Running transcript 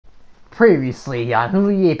Previously on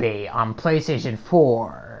huluandebay on PlayStation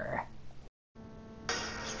 4. You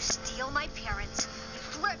steal my parents. You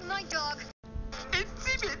threaten my dog.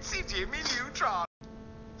 Itsy bitsy Jimmy Neutron.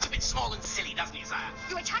 It's a bit small and silly, doesn't he, sire?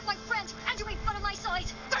 You attack my friends and you make fun of my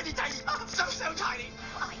size. Tiny, tiny. Oh, so tiny.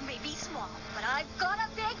 I may be small, but I've got a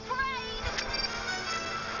big brain.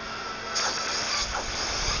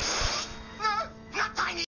 No, not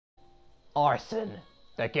tiny. Arson,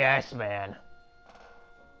 the gas man.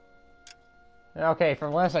 Okay,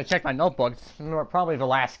 from last I checked my notebooks, probably the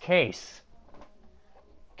last case.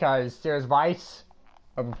 Because there's vice,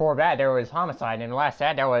 but before that there was homicide, and the last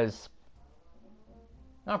that there was...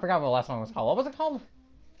 I forgot what the last one was called. What was it called?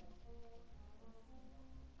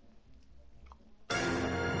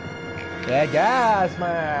 The gas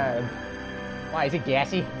man! Why, is it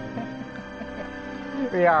gassy?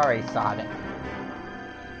 We already saw that.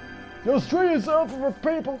 Go straight yourself for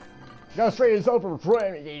people! Go straight yourself for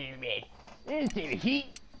friends! Instant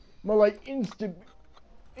heat! More like insta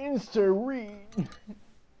read.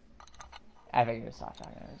 I think you're soft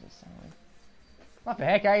talking. I was just saying. What the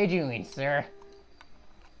heck are you doing, sir?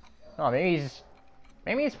 Oh, maybe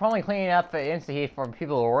he's probably cleaning up the insta heat for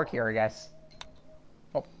people who work here, I guess.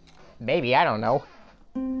 Oh, maybe, I don't know.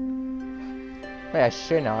 Maybe I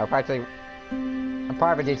should know. I'm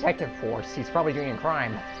part of a detective force. He's probably doing a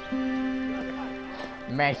crime.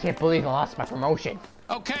 Man, I can't believe I lost my promotion.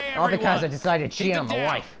 Okay, everyone. All because I decided to cheat on my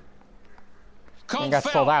wife. Cole And got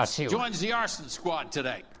sold out too. Joins the arson squad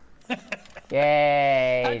today.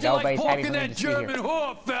 Yay! How'd you like poking that German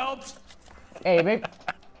whore, Phelps? Hey, maybe.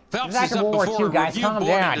 Phelps This is is up World War before II, a guys. review Calm board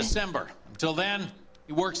down. in December. Until then,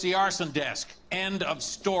 he works the arson desk. End of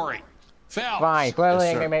story. Phelps. Fine, clearly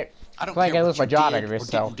Yes, I I don't gonna care lose what my job you out of did this,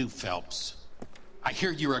 or so. didn't do, Phelps. I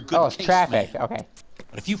hear you're a good Oh, it's case traffic. man. Okay.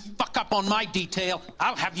 But if you fuck up on my detail,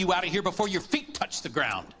 I'll have you out of here before your feet touch the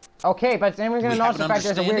ground. Okay, but then we're gonna notice the fact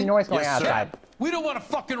there's a weird noise going outside. We don't want a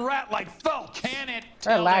fucking rat like Phelps, can it?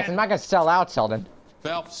 Relax, I'm not gonna sell out, Sheldon.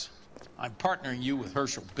 Phelps, I'm partnering you with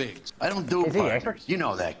Herschel Biggs. I don't do Is he partners. expert? You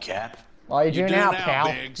know that, Cap. Well, you do now, now, pal.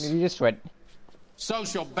 Biggs. You just quit.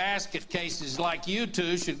 Social basket cases like you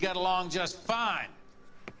two should get along just fine.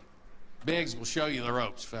 Biggs will show you the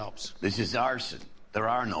ropes, Phelps. This is arson. There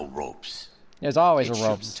are no ropes. There's always It a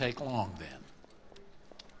ropes. shouldn't take long, then.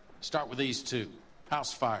 Start with these two.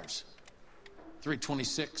 House fires.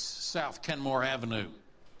 326 South Kenmore Avenue.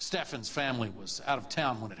 Steffen's family was out of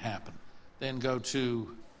town when it happened. Then go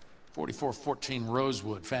to 4414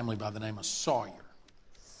 Rosewood, family by the name of Sawyer.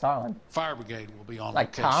 Silent. Fire brigade will be on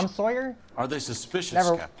Like location. Tom Sawyer? Are they suspicious,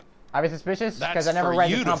 Never. Captain? I was suspicious because That's I never for read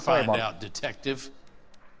you the to Tom Sawyer find book. out, detective.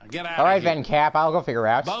 Now get out All right, of here. then, Cap. I'll go figure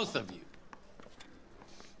out. Both of you.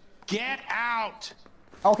 Get out!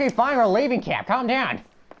 Okay, fine. We're leaving, Cap. Calm down.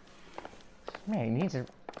 Man, he needs to.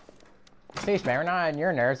 Spaceman, we're not on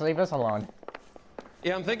your nerves. Leave us alone.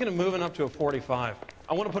 Yeah, I'm thinking of moving up to a 45.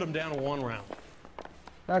 I want to put him down in one round.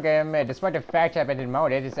 Okay, I admit, despite the fact I've been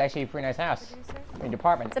demoted, it's actually a pretty nice house. I mean,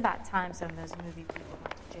 department. It's about time some of those movie people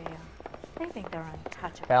went to jail. They think they're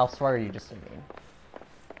untouchable. Pal, swear you just mean.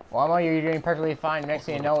 Well, you're doing perfectly fine. Next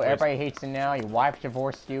thing you know, everybody hates you now. Your wife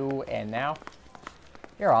divorced you, and now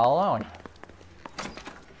you're all alone.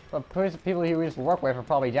 But people you used to work with are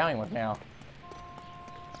probably dying with now.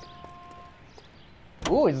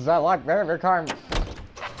 Ooh, is that a lot better? Their car.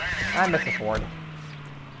 I miss the Ford.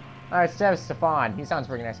 Alright, Stefan. He sounds a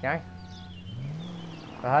pretty nice guy.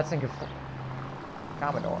 The Hudson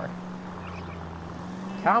Commodore.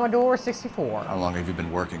 Commodore 64. How long have you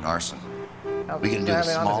been working arson? We gonna do the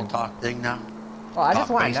small talk thing now? Well, I just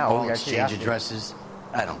Talk want to know. baseball, Yeah, exchange curiosity. addresses?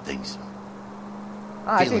 I don't think so. Oh,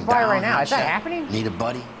 I see Feeling fire down, right now. huh, Is that Chet? happening? Need a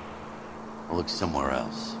buddy? I'll look somewhere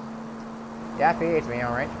else. Yeah, PH me,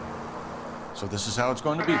 alright. So this is how it's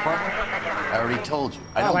going to be, partner? I already told you.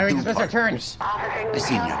 I Oh, why don't don't do we just miss our turn? partners. I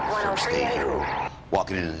seen you on your first day here,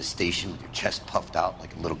 walking into the station with your chest puffed out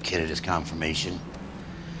like a little kid at his confirmation.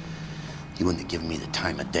 You wouldn't have given me the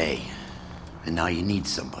time of day. And now you need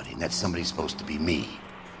somebody, and that somebody's supposed to be me.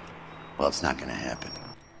 Well, it's not gonna happen.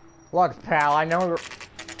 Look, pal, I know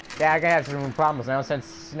that I'm gonna have some problems now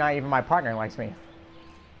since not even my partner likes me.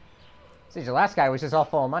 See, the last guy was just all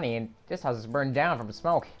full of money, and this house is burned down from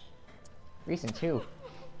smoke. Recent, too.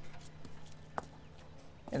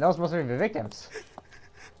 And those must be the victims.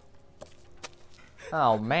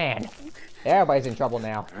 Oh, man. Everybody's in trouble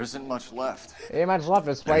now. There isn't much left. Ain't much left of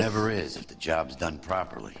this There place. never is if the job's done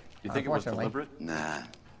properly. You think it was Unfortunately. deliberate? Nah,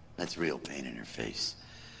 that's real pain in her face.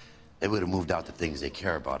 They would have moved out the things they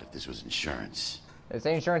care about if this was insurance. There's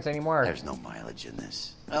no insurance anymore. There's no mileage in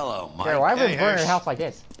this. Hello, Mike. Sure, why would Hey, we burn a Hirsch. house like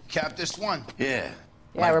this? Cap this one. Yeah.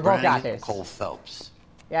 Yeah, Mike we both got Brannigan, this. Cole Phelps.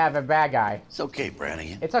 Yeah, the bad guy. It's okay,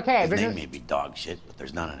 Brannigan. It's okay. His name may be dog shit, but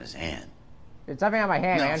there's none in his hand. It's nothing on my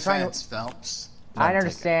hand, No man. I'm trying offense, to... Phelps. I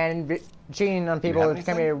understand cheating on people have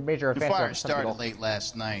can be a major The offense fire to some started people. late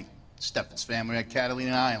last night. Steffen's family at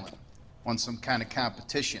Catalina Island won some kind of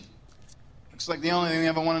competition. Looks like the only thing they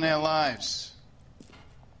ever won in their lives.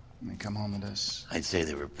 And they come home to this. I'd say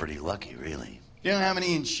they were pretty lucky, really. They don't have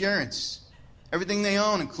any insurance. Everything they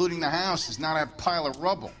own, including the house, is not a pile of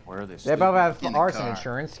rubble. Where are they? They both have In the arson car.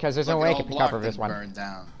 insurance, because there's no Like way an I can old pick block up for this that one. burned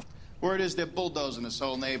down. Word is they're bulldozing this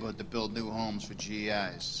whole neighborhood to build new homes for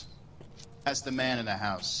GIs. That's the man in the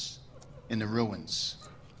house, in the ruins.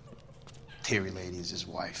 Terry lady is his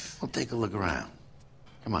wife. Well, take a look around.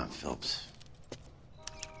 Come on, Phelps.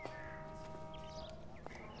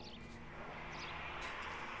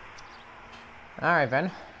 Alright,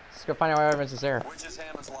 Ben. Let's go find out what evidence is there. Which is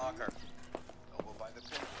Hammond's locker? Over by the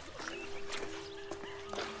pin.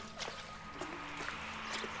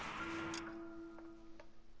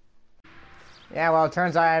 Yeah, well, it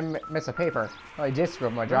turns out I missed a paper. Well, I did screw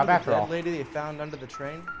up my job after all. lady they found under the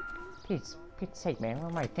train? Pete's sake, man.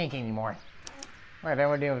 What am I thinking anymore? Alright, Ben,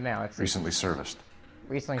 what do we do now? Let's see. Recently serviced.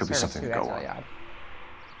 Recently Could be serviced, something too. to That's go really on. odd.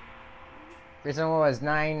 Recent one was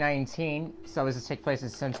 9/19, so this will take place in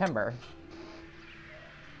September.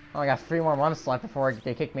 Only got 3 more months left before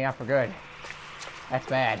they kick me out for good. That's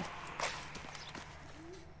bad.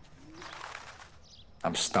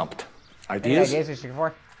 I'm stumped. Any Ideas? ideas we should go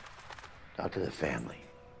for? Talk to the family.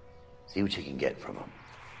 See what you can get from them.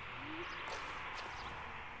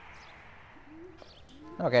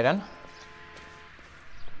 Okay, then.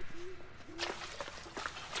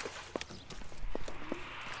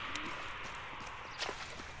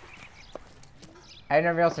 I have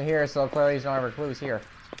nothing else to hear, so clearly there's no other clues here.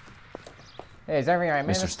 Hey, is everything alright,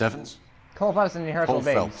 man? Mr. Steffens? Cole Phelps in Herschel Cole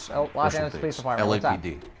Bay. Phelps. Oh, Los Herschel Angeles Police Bates, Department. What's up?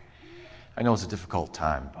 LAPD. I know it's a difficult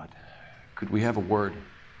time, but could we have a word?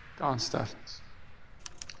 Don Steffens.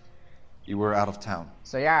 You were out of town.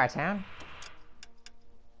 So you're out of town?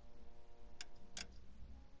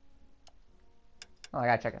 Oh, I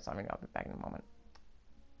gotta check on something. I'll be back in a moment.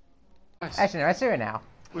 Nice. Actually, no, I see it now.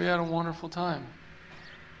 We had a wonderful time.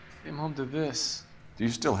 Came home to this. Do you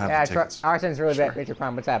still have Yeah, the tickets? Arson's really Sure. bad. Major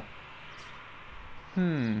crime. What's up?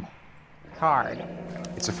 Card.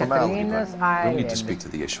 It's a formality, but Catalina's we need Island. to speak to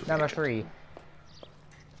the issue. Number 3.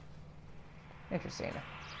 Interesting.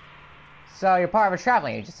 So you're part of a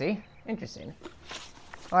traveling agency. Interesting.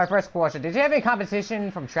 Alright, first question. Did you have any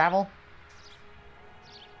competition from travel?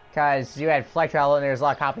 Because you had flight travel and there's a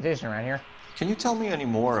lot of competition around here. Can you tell me any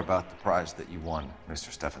more about the prize that you won,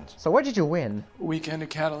 Mr. Steffens? So what did you win? Weekend at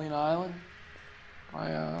Catalina Island.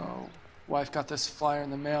 My wife got this flyer in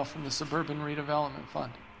the mail from the Suburban Redevelopment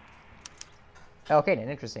Fund. Okay, then.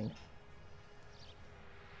 Interesting.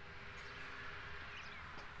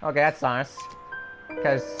 Okay, that's honest.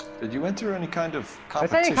 Because Did you enter any kind of was there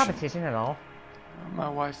competition? any competition at all? My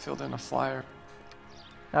wife filled in a flyer.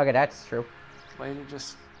 Okay, that's true. Lady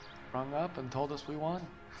just rung up and told us we won.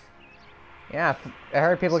 Yeah, I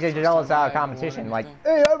heard people get jealous out of First time I competition. won Like, anything.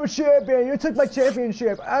 hey, I'm a champion. You took my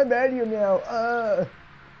championship. I'm mad at you now.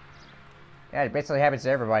 Yeah, it basically happens to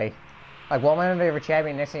everybody. Like, one minute they're a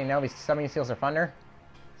champion, next thing you know, somebody steals their thunder,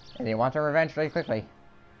 and they want their revenge really quickly.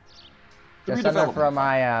 The Just thunder redevelopment from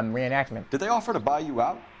my reenactment. Did they offer to buy you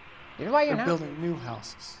out? You know why you They're know? building new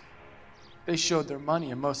houses. They showed their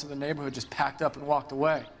money and most of the neighborhood just packed up and walked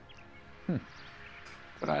away.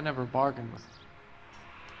 But I never bargained with them.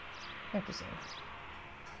 Interesting.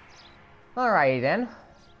 Alrighty then.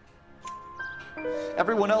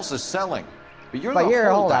 Everyone else is selling, but you're But the you're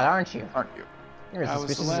a holdout, holdout, aren't you? aren't you? You're a I was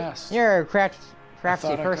the suspicious. last. You're a I crafty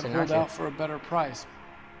thought I person, could aren't hold you? out for a better price.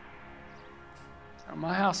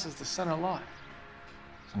 My house is the center lot.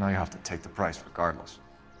 So now you have to take the price regardless.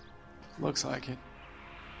 Looks like it.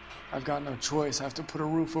 I've got no choice. I have to put a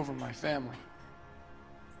roof over my family.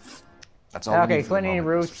 That's all we Okay, need for the Flint need moment,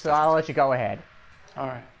 roofs, Mr. so I'll let you go ahead. All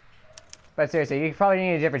right. But seriously, you probably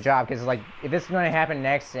need a different job, because, like, if this is going to happen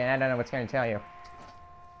next, and I don't know what's going to tell you.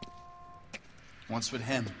 What's with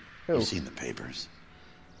him? Who? You've seen the papers.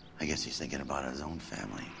 I guess he's thinking about his own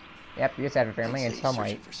family. Yep, you just have a family, I'd and say so he's might.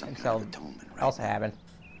 searching for some And kind so of atonement right also now. happen.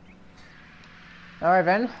 Alright,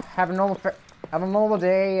 Ben. Have a normal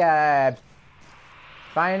day.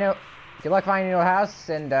 Good luck finding a new house,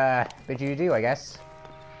 and bid you do, I guess.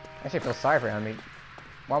 I actually feel sorry for him. I mean,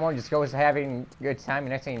 one moment just goes having a good time, and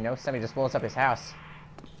next thing you know, somebody just blows up his house.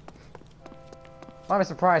 Well, I'm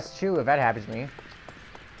surprised too if that happens to me.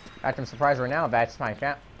 I'm surprised right now if that's my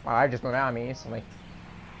family. Well, I just moved out on me instantly.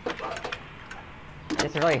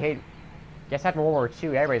 Guess I really hate. Guess after World War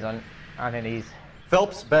II, everybody's on these.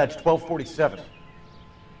 Phelps, badge 1247.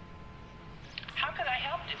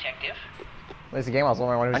 At least the game was the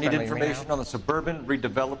only one who was I need friendly to me information now. on the Suburban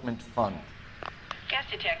Redevelopment Fund. Yes,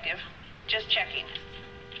 Detective. Just checking.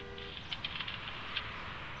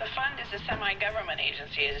 The fund is a semi-government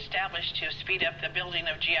agency established to speed up the building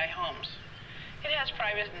of GI homes. It has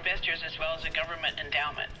private investors as well as a government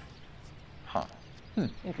endowment. Huh. Do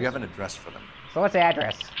you have an address for them? So what's the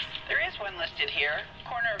address? There is one listed here,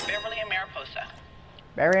 corner of Beverly and Mariposa.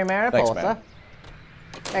 Beverly and Mariposa. Thanks,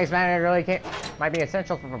 man. Thanks, man. It really might be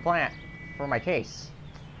essential for my case.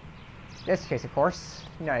 This case, of course.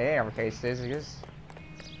 You know, any other case is.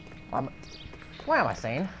 What am I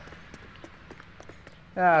saying?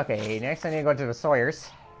 Okay, next I need to go to the Sawyers.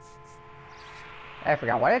 I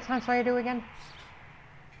forgot. What did Tom Sawyer do again?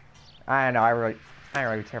 I don't know. I really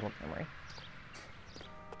have terrible memory.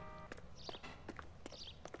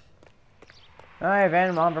 Alright, Ben,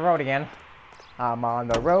 I'm on the road again. I'm on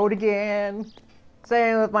the road again.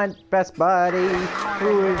 Staying with my best buddy,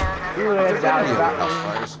 who lives out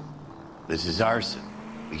about. This is arson.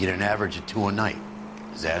 We get an average of 2 a night.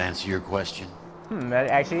 Does that answer your question?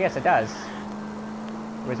 Actually, yes, it does.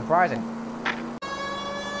 It was surprising.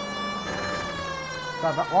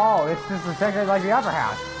 Oh, this is exactly like the other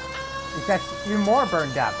house. Except even more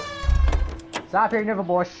burned up. Stop here near the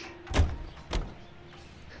bush.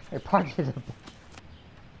 They parked in the bush.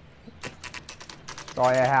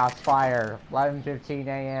 Sawyer house fire, 11:15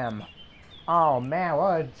 a.m. Oh man,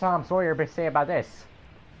 what did Tom Sawyer say about this?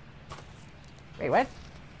 Wait, what?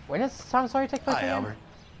 When does Tom Sawyer take place Hi, again? Albert.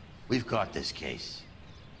 We've got this case.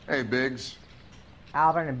 Hey, Biggs.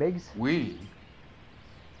 Albert and Biggs?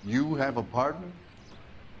 You have a partner?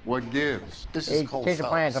 What gives? This is cold Change the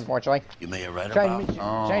plans, unfortunately. You may have read about it.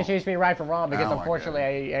 Trying to teach me right from wrong because Now I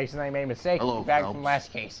unfortunately I accidentally made a mistake Hello, back Phelps. from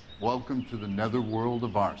last case. Welcome to the netherworld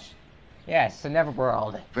of arson. Yes, the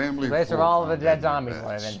Neverworld. Family Place where four all of the found dead in zombies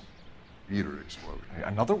beds. live in. Heater exploded. Hey,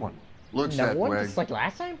 another one. Looks No that one? way. Just like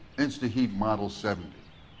last time? Insta-Heat Model 70.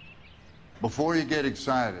 Before you get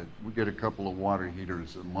excited, we get a couple of water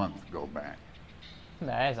heaters a month go back.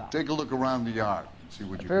 That is awesome. Take a look around the yard and see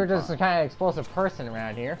what you We're can just some find. kind of explosive person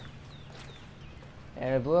around here.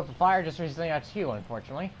 And it blew up a fire just recently at you,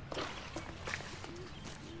 unfortunately.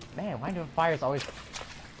 Man, why do fires always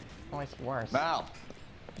worse? Mal.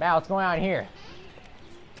 Mal, what's going on here?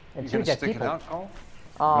 And You two gonna dead stick people. it out, Cole?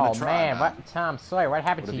 Oh try, man, man. what? Tom Sawyer, what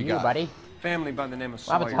happened What to have you, you got? buddy? Family by the name of What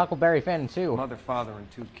Sawyer. happened to Huckleberry Finn, too? Mother, father, and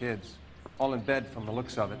 2 kids. All in bed from the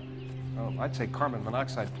looks of it. Oh, I'd say carbon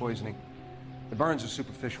monoxide poisoning. The burns are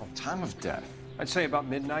superficial. Time of death. I'd say about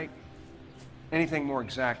midnight. Anything more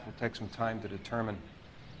exact will take some time to determine.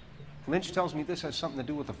 Lynch tells me this has something to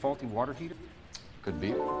do with a faulty water heater. Could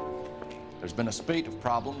be. There's been a spate of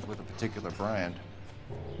problems with a particular brand.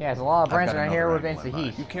 Yeah, there's a lot of brands I've got around here with another angle in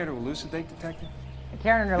Insta Heat. You care to elucidate, Detective? I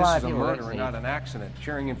can't under a This lot is of a people with murder Insta and Heat. not an accident.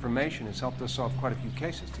 Sharing information has helped us solve quite a few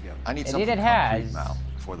cases together. I need Indeed something it concrete, has. Mal,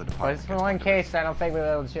 before the But department it's gets for one back to case, I don't think we'll be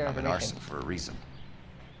able to share I'm an information. arson for a reason.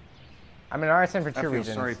 I'm an arson for I 2 feel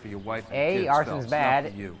reasons. sorry for your wife and A, kids, arson's Phelps, not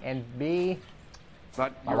bad, for you. and B,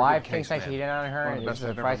 But my you're a wife good thinks case I man. cheated on her, One of and the this best is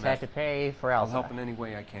I've the ever price I met. have to pay for I'll Elsa. help in any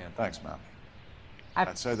way I can. Thanks, Mal.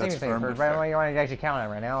 I'd say that's seriously, firm for but fair. everyone you want to actually count on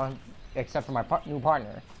right now, except for my new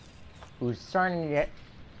partner, who's starting to get...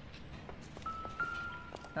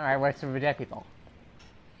 Alright, what's the dead people?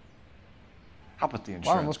 How about the One of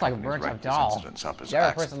insurance them looks like a companies burnt write up these doll. incidents up as The other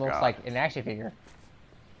acts person of looks God? like an action figure.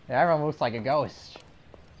 The other one looks like a ghost.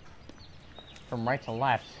 From right to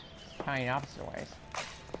left, kind of opposite ways.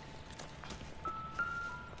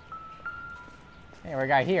 Hey, what we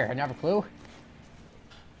got here? Another clue?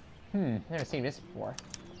 Never seen this before.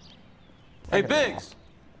 Hey, Biggs!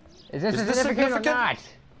 Is this Is this significant or significant? not?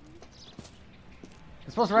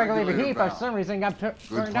 It's supposed to regulate the Regulator heat, but for valve. some reason it got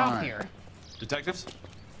turned off find. here. Detectives?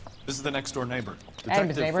 This is the next door neighbor. Hey,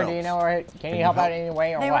 Miss Neighbor, do you know where? Can you help out in any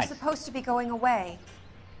way or They what? were supposed to be going away.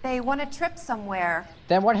 They won a trip somewhere,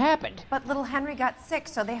 Then what happened? but little Henry got sick,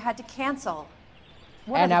 so they had to cancel.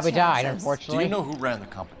 What And are now the we died, chances? Do unfortunately. you know who ran the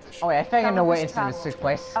competition? Oh, yeah, I think I know what Gulliver's incident Travel, took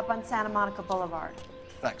place. Up on Santa Monica Boulevard.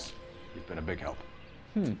 Thanks. You've been a big help.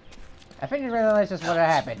 I think you realize just what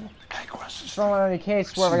happened. Questions. From one of the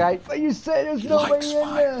case where we got, but you say there's nobody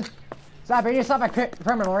in there. Stop it, you stop a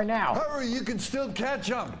criminal right now. Hurry, you can still catch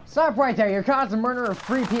him. Stop right there, you're causing the murder of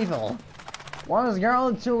 3 people. One was a girl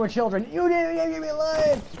and 2 were children. You didn't even give me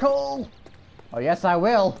life, Cole. Oh, yes, I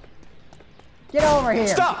will. Get over here.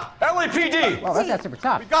 Stop! LAPD! Well, that's not super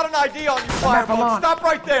tough. We got an ID on you, back Fireball. along. Stop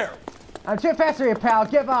right there! I'm too fast for you, pal.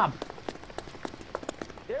 Give up.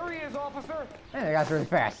 There he is, officer. Man, I got really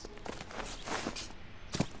fast.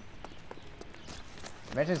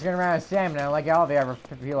 Eventually it's gonna run out of stamina like all the other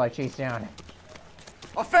people I chased down.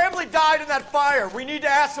 A family died in that fire. We need to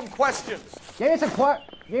ask some questions. Give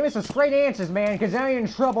me some straight answers, man, because now you're in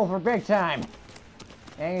trouble for big time.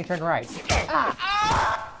 And you turn right.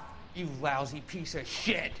 Ah! You lousy piece of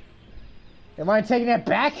shit. Am I taking that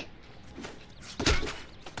back?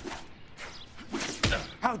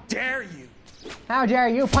 How dare you? How dare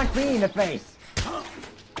you punch me in the face?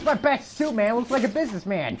 My back suit, man, looks like a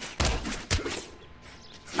businessman.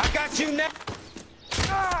 I got you now.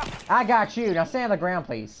 I got you. Now stand on the ground,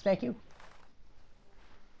 please. Thank you.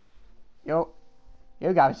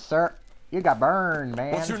 You got, sir. You got burned,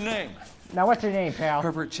 man. What's your name? Now, what's your name, pal?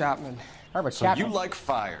 Herbert Chapman. Herbert So Chapman. you like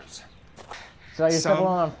fires? So you're still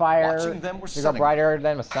on fire. Watching them or You go brighter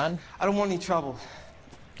than the sun. I don't want any trouble.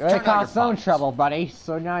 They caused some trouble, buddy.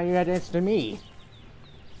 So now you had to answer to me.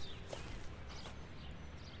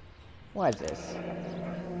 What is this?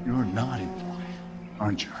 You're naughty boy,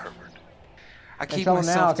 aren't you, Herbert? I keep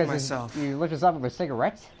myself to myself. You lit yourself up with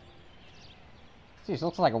cigarettes? Jeez,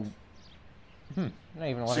 looks like a... not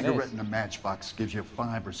even what it is. Cigarette in a matchbox gives you a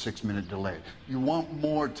 5 or 6 minute delay. You want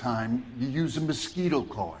more time, you use a mosquito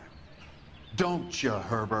coil. Don't you,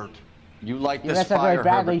 Herbert? You like You this messed up fire, very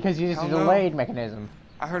badly Herbert? because you used a Hell no. delayed mechanism.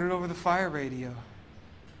 I heard it over the fire radio.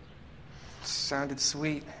 Sounded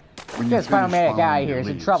sweet. When This you finish paramedic guy following here your is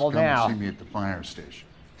in leads, trouble come now. see me at the fire station.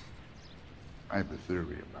 I have a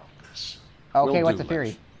theory about this. Okay, Will what's do, the theory?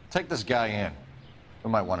 Lynch. Take this guy in. We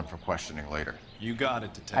might want him for questioning later. You got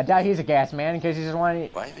it, detective. I doubt he's a gas man because he just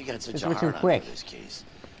wanted... Why have you got such This a was hard too on quick. for this case?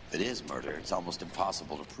 If it is murder, it's almost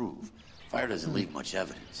impossible to prove. Fire doesn't leave much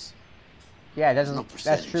evidence. Yeah, it doesn't... No that's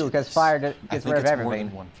percentage true in because this. fire I gets think rid of it's more everything.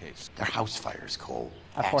 than one case. They're house fires, Cole.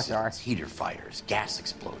 Of course they are. Accidents, heater fires, gas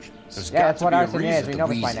explosions. There's Yeah, got that's to what be a arson is. reason. We The know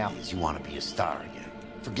this by reason now. is you want to be a star again.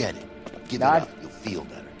 Forget it. Give God. it up. You'll feel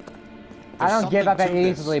better. I don't give up that something to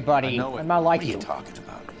this. easily, buddy. I know it. I'm not like What are you you. talking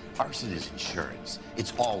about? Arson is insurance.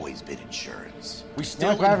 It's always been insurance. We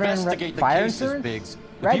still it's rather than investigate the fire cases, insurance? Biggs.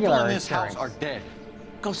 The Regular people in this insurance. house are dead.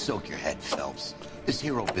 Go soak your head, Phelps. This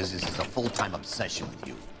hero business is a full-time obsession with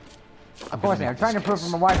you. Of course, I'm trying to prove for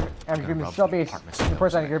my wife I'm going to still be the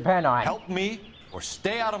person I can depend on. Help me or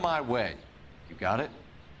stay out of my way. You got it?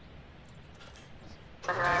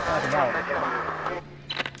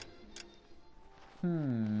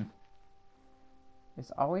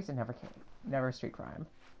 It's always a never a street crime.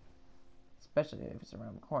 Especially if it's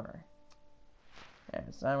around the corner. Yeah,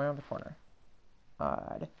 it's not around the corner.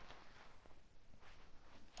 Odd.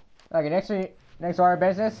 Okay, next order of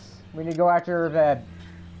business, we need to go after the...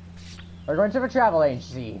 We're going to the travel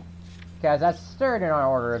agency. Because that's third in our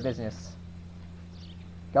order of business.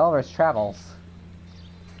 Gulliver's Travels.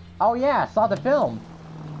 Oh yeah, saw the film!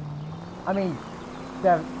 I mean,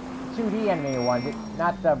 the 2D animated one,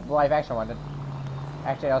 not the live action one.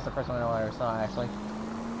 Actually, that was the first one I ever saw, actually.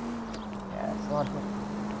 Yeah, it's a lot of...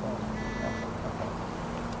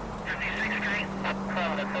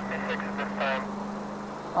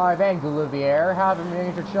 Alright, Van Goulivier, how the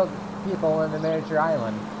miniature people in the miniature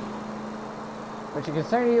island. But you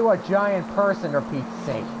consider you a giant person, for Pete's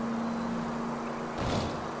sake.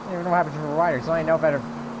 I don't even know what happened to the writers, so I know better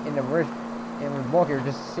in the book you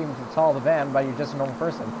just seem to tall to them, but you're just a normal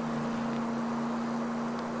person.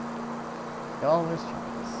 Gulliver's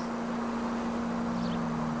Travels.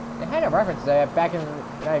 They had a reference to that back in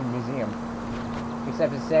the museum.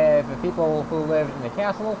 Except it said the people who lived in the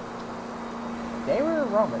castle, they were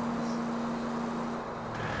Romans.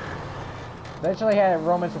 They actually had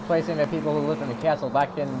Romans replacing the people who lived in the castle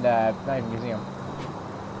back in the Night Museum.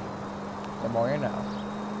 The more you know.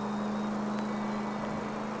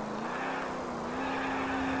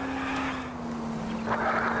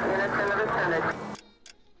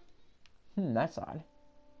 That's odd.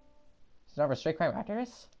 It's not a straight crime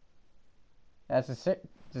activist? That's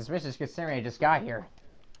suspicious considering I just got here.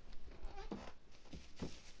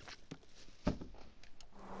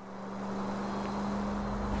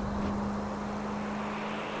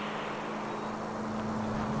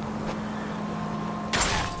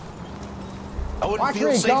 I wouldn't Watch feel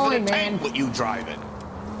where you're safe going, in a man. tank with you driving.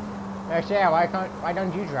 Actually, yeah, why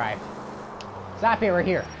don't you drive? Stop here, we're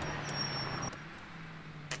here.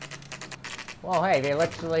 Well, hey, they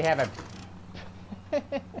literally have a...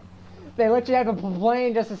 they literally have a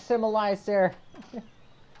plane just to symbolize their...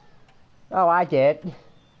 Oh, I get it.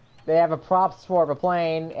 They have a props for a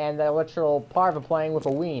plane and the literal part of a plane with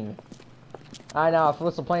a wing. I know, I've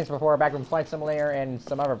flew some planes before, back in Flight Simulator and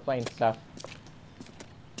some other plane stuff.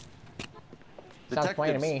 Sounds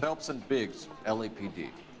plain to me. Detectives Phelps and Biggs, LAPD.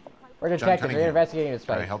 We're detectives, we're investigating this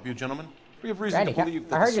Can I place. help you, gentlemen? We have reason Randy, to believe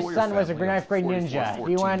that I heard the your Sawyer son was a family of ninth grade ninja.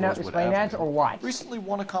 Do you want to 4414 explain Rosewood that, Avenue or what? recently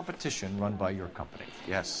won a competition run by your company.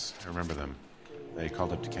 Yes, I remember them. They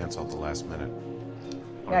called up to cancel at the last minute.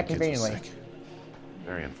 One Yeah, of the kids was conveniently. sick.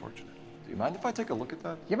 Very unfortunate. Do you mind if I take a look at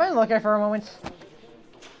that? Do you mind looking at it for a moment?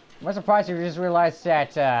 I'm surprised you just realized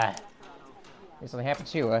that, something happened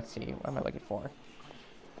to you. Let's see, what am I looking for?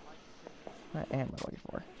 What am I looking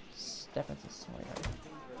for? Stephen's Sawyer.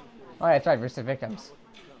 Oh, yeah, that's right, recent victims.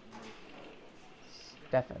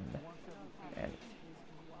 Stephen. And...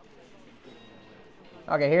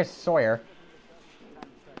 okay, here's Sawyer.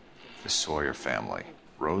 The Sawyer family,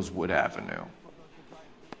 Rosewood Avenue.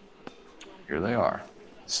 Here they are,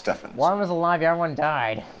 Stephens. One was alive, the other one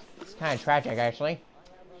died. It's kind of tragic, actually.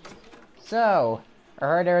 So, I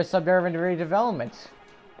heard there was suburban redevelopment.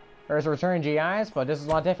 There's returning GIs, but this is a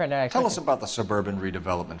lot different than I expected. Tell us about the Suburban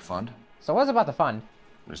Redevelopment Fund. So what's about the fund?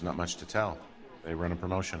 There's not much to tell. They run a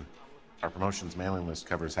promotion. Our promotions mailing list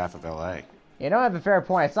covers half of LA. You don't have a fair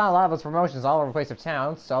point. It's not a lot of those promotions all over the place of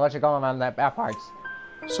town, so I'll let you go on that part.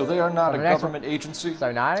 So they are not a government agency?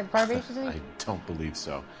 So not a private agency? I don't believe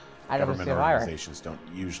so. I don't Government organizations don't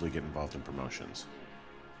usually get involved in promotions.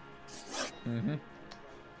 Mm-hmm.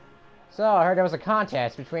 So I heard there was a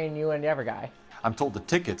contest between you and the other guy. I'm told the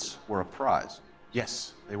tickets were a prize.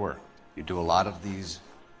 Yes, they were. You do a lot of these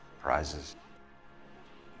prizes?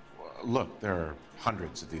 Look, there are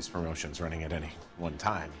hundreds of these promotions running at any one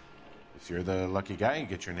time. If you're the lucky guy, you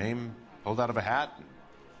get your name pulled out of a hat.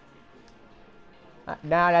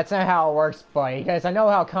 No, that's not how it works, buddy, because I know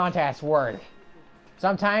how contests work.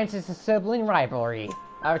 Sometimes it's a sibling rivalry.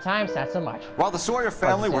 Other times, not so much. While the Sawyer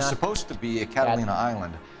family were supposed to be at Catalina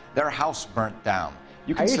Island, their house burnt down.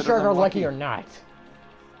 You are you sure they're lucky or not?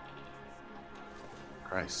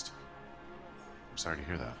 Christ. I'm sorry to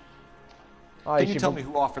hear that. Oh, can you tell me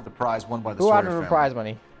who offered the prize won by the Sawyer family? Who offered the prize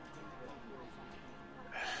money?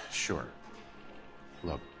 Sure.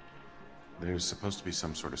 Look, there's supposed to be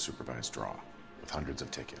some sort of supervised draw with hundreds of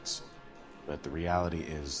tickets. But the reality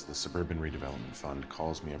is the Suburban Redevelopment Fund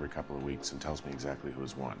calls me every couple of weeks and tells me exactly who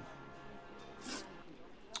has won.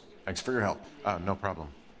 Thanks for your help. No problem.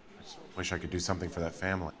 I just wish I could do something for that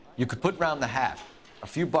family. You could put round the hat. A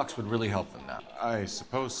few bucks would really help them now. I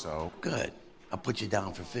suppose so. Good. I'll put you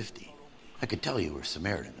down for 50. I could tell you were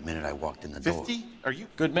Samaritan the minute I walked in the door. 50? Are you?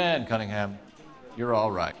 Good man, Cunningham. You're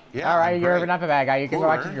all right. Yeah, all right, you're not a bad guy. You can go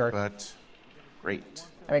back to jerk. But great.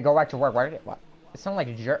 I mean, go back to work. Why did it? What? It sounded like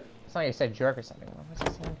a jerk. It sounded like you said jerk or something. What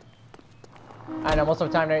was he saying? I know most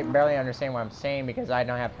of the time I barely understand what I'm saying because I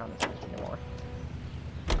don't have common sense anymore.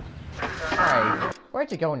 Alright,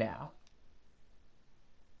 where'd you go now?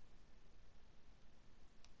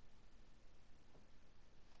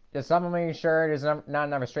 Just someone making sure there's not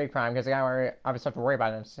another street crime because I obviously have to worry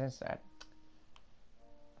about it since that.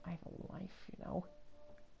 I have a life, you know.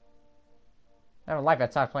 I have a life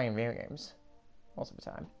outside playing video games most of the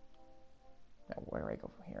time. Now, where do I go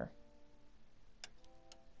from here?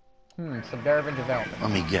 Suburban development.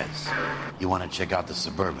 Let me guess. You want to check out the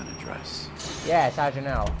Suburban address? Yes, how'd you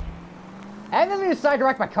know? And then you decide to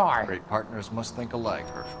direct my car. Great partners must think alike,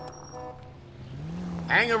 Herschel.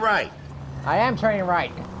 Hang a right. I am turning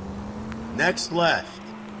right. Next left.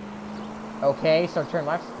 Okay, so turn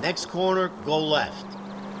left. Next corner, go left.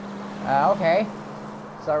 Okay.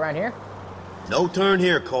 So around here? No turn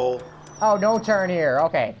here, Cole. Oh, no turn here.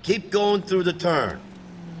 Okay. Keep going through the turn.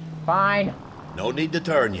 Fine. No need to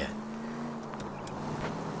turn yet.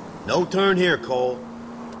 No turn here, Cole.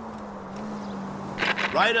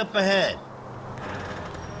 Right up ahead.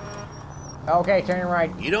 Okay, turning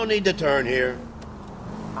right. You don't need to turn here.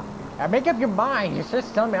 Make up your mind. You're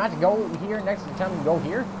just telling me not to go here next to telling me to go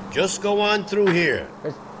here? Just go on through here.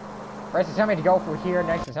 First to tell me to go through here,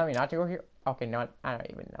 next to tell me not to go here? Okay, no, I don't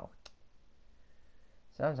even know.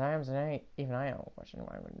 Sometimes even I don't question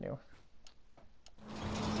what I'm going to do.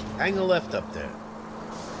 Hang a left up there.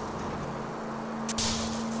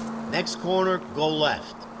 Next corner, go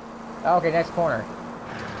left. Okay, next corner.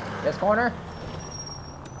 This corner?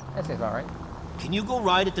 That seems all right. Can you go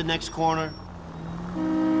right at the next corner?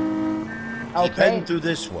 Okay. Keep heading through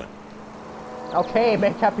this one. Okay,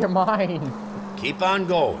 make up your mind. Keep on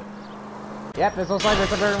going. Yep, this looks like a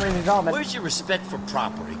suburban redevelopment. Where's your respect for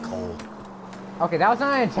property, Cole? Okay, that was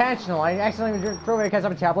not intentional. I accidentally proved it because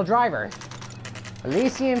I'm a terrible driver.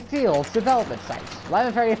 Elysian Fields Development Site,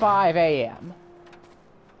 11:35 a.m.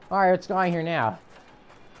 Alright, what's going on here now?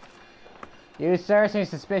 You, sir, seem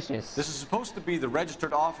suspicious. This is supposed to be the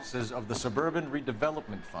registered offices of the Suburban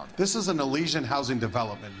Redevelopment Fund. This is an Elysian housing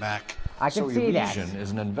development, Mac. I can see that. So Elysian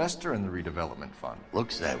is an investor in the redevelopment fund.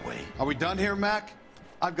 Looks that way. Are we done here, Mac?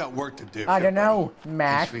 I've got work to do. I don't know,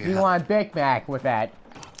 Mac. You want Big Mac with that?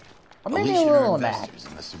 Or maybe Elysian a little are Mac. investors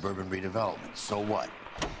in the Suburban Redevelopment. So what?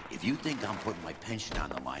 If you think I'm putting my pension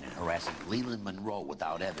on the line and harassing Leland Monroe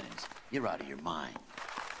without evidence, you're out of your mind.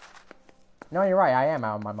 No, you're right. I am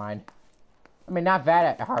out of my mind. I mean, not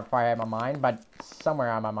that at hard fire out of my mind, but somewhere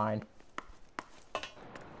out of my mind.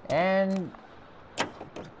 And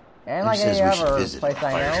like any other place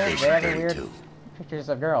I know, they have weird pictures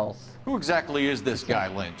of girls. Who exactly is this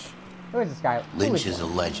guy, Lynch? Who is this guy? Lynch is a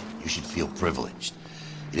legend. You should feel privileged.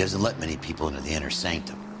 He doesn't let many people into the inner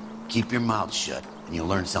sanctum. Keep your mouth shut, and you'll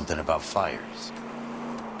learn something about fires.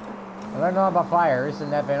 I learned all about fires,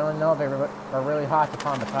 and that they don't know they are really hot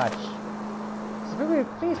upon the touch. So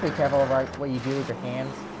please be careful about what you do with your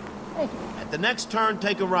hands. Thank you. At the next turn,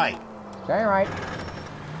 take a right. Turn right.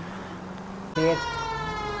 See it?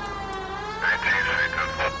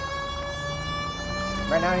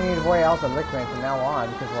 Right now, you need to avoid also liquid from now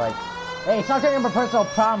on, because, like, hey, stop talking about personal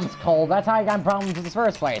problems, Cole. That's how you got problems in the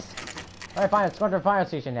first place. Alright, fine, let's go to the fire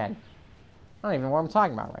station then. I don't even know what I'm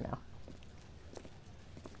talking about right now.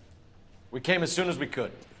 We came as soon as we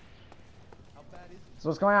could. So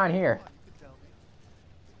what's going on here?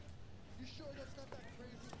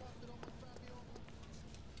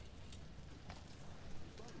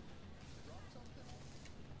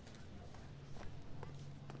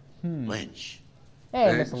 Lynch.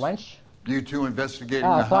 Hey, Mr. Lynch. You two investigating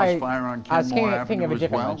the house fire on Kenmore Avenue of a as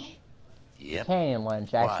different well? Lynch. Yep. Canyon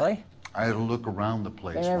Lynch, actually. I had a look around the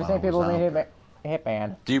place They never while I seen people was in out a hit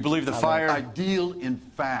band. Do you believe the fire? I deal in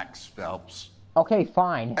facts, Phelps. Okay,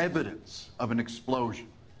 fine. Evidence of an explosion.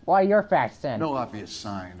 Why your facts then? No obvious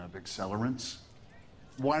sign of accelerants.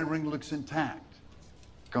 Wiring looks intact.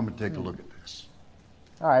 Come and take a look at this.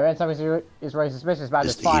 Alright, then something is really suspicious about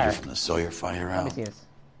this fire. Heater from the Sawyer fire out. Let me see this.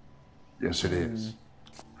 Yes, it is.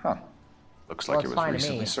 Huh. Looks like it was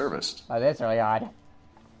recently serviced. Oh, that's really odd.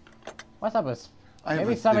 What's up with... I have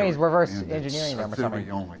Maybe a somebody's theory, reverse and engineering them or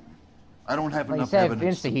something. Only. I don't have Well, enough you said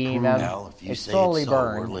evidence to insta-heating prove them. Well, if you It's say slowly it's so,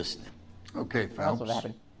 burned. we're listening. Okay, Phelps. what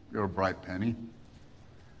happened. You're a bright penny.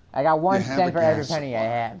 I got 1 You have cent a for every gas penny I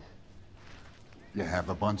have. You have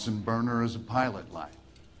a Bunsen burner as a pilot light.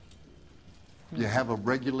 You have a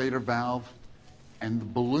regulator valve, and the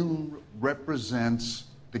balloon represents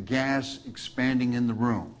the gas expanding in the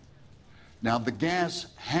room. Now, the gas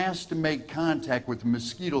has to make contact with the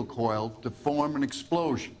mosquito coil to form an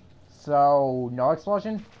explosion. So, no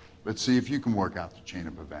explosion? Let's see if you can work out the chain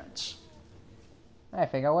of events. I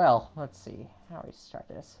think I will. Let's see. How do we start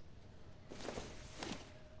this?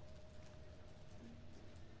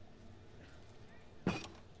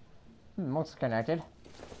 Looks connected.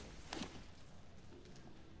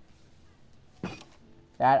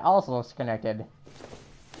 That also looks connected.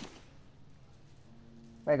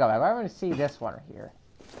 Wait, go back. I want to see this one here.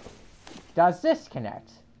 Does this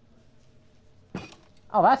connect?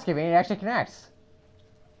 Oh, that's convenient. It actually connects.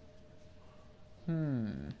 Let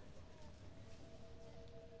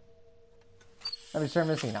me turn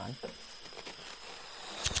this thing on.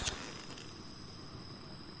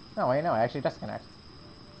 Oh, wait, no. It actually does connect.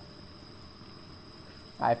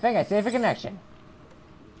 I think I saved a connection.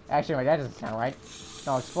 Actually, wait, that doesn't sound right.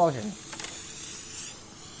 No, explosion.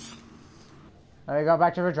 Let me go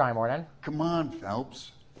back to the drawing board then. Come on,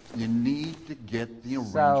 Phelps. You need to get the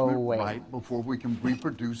arrangement right before we can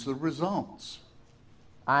reproduce the results.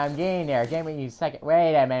 I'm getting there. Give me a second.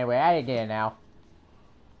 Wait a minute. Wait, I didn't get it now.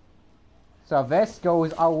 So this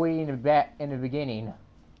goes all the way in the beginning.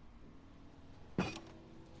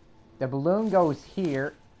 The balloon goes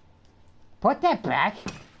here. Put that back.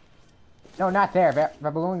 No, not there.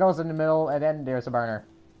 The balloon goes in the middle, and then there's a burner.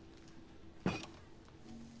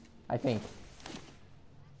 I think.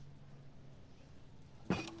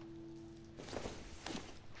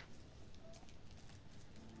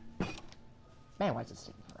 Man, why is this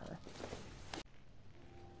taking forever?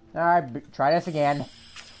 Alright, try this again.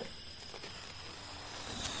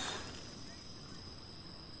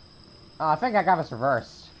 Oh, I think I got this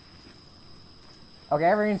reversed. Okay,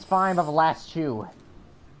 everything's fine but the last two.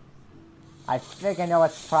 I think I know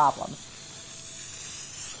what's the problem.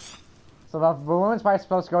 So the balloon's probably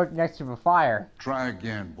supposed to go next to the fire. Try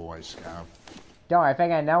again, Boy Scout. Don't, I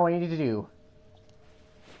think I know what I need to do.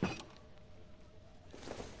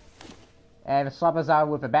 And swap us out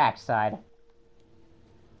with the backside.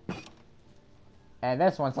 And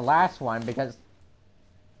this one's the last one because...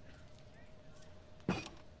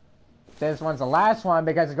 This one's the last one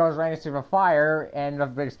because it goes right next to the fire and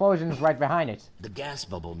the explosion's right behind it. The gas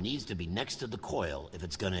bubble needs to be next to the coil if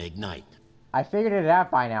it's gonna ignite. I figured it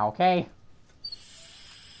out by now, okay?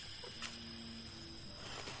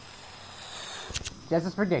 Just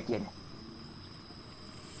as predicted.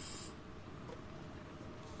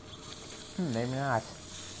 Maybe not.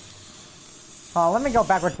 Oh, let me go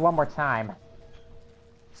backwards one more time.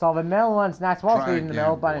 So the middle one's not supposed to be in the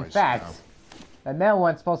middle, but in fact... The middle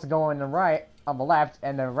one's supposed to go on the right, on the left,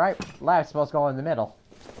 and the left's supposed to go in the middle.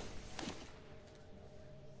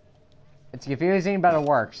 It's confusing, but it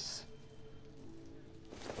works.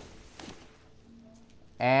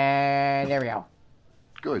 And there we go.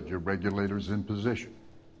 Good, your regulator's in position.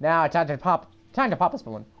 Now time to pop this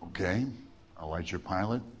balloon. Okay, I'll light your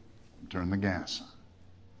pilot and turn the gas.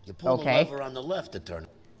 You pull the lever on the left to turn.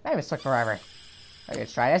 That just took forever. Okay,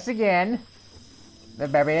 let's try this again. There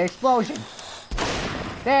better be an explosion.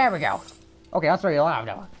 There we go. Okay, that's really loud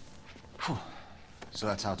now. So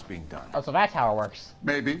that's how it's being done. Oh, so that's how it works.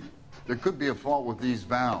 Maybe. There could be a fault with these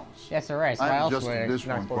valves. Yes, there is. I adjusted this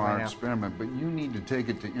one for our experiment, but you need to take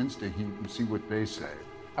it to InstaHeat and see what they say.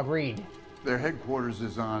 Agreed. Their headquarters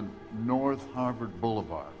is on North Harvard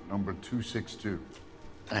Boulevard, number 262.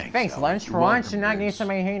 Thanks, Lunch. For once, you're not getting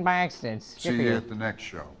somebody hanged by accident. See you at the next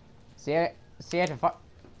show. See you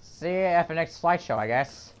at the next flight show, I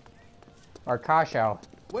guess. Or car show.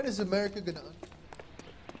 When is America gonna...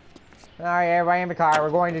 Alright, everybody in the car. We're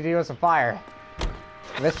going to deal with some fire.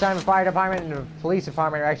 This time the fire department and the police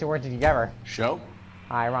department are actually working together. Show?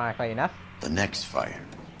 Ironically enough. The next fire.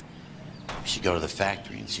 We should go to the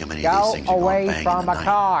factory and see how many of these things are going bang from in the a night.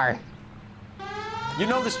 car. You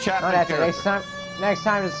know this chap right here. Next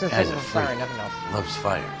time it's just a fire, nothing else. Loves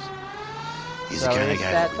fires. He's So the kind he of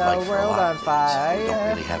guy set that we like the for a world lot on of fire. things. We don't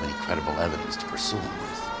really have any credible evidence to pursue him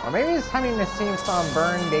with. Or maybe it's having the theme song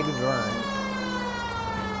Burn Baby Burn.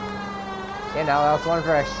 You know, that's one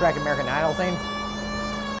for extract American Idol thing.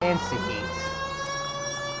 InstaHeat.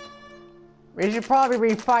 We should probably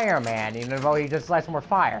be Fireman, even though he just lights more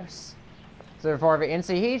fires. So therefore, the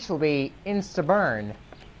InstaHeat will be Insta-Burn.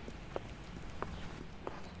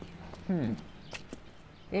 You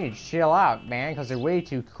need to chill out, man, because they're way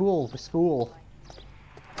too cool for school.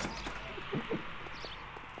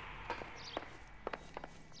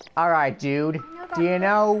 Alright, dude. Do you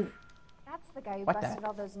know... That's the guy who What busted the-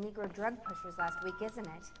 all those Negro drug pushers last week, isn't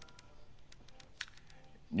it?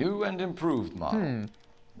 New and improved model.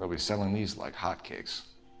 They'll be selling these like hotcakes.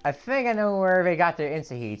 I think I know where they got their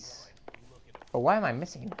InstaHeats. But what am I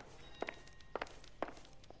missing?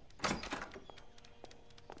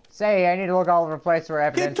 Say, I need to look all over the place for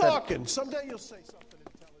evidence. Keep talking. Someday you'll say something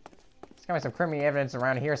intelligent. There's gotta be some criminal evidence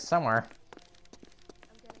around here somewhere.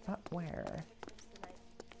 But where?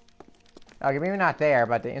 Okay, maybe not there,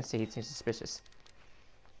 but the InstaHeat seems suspicious.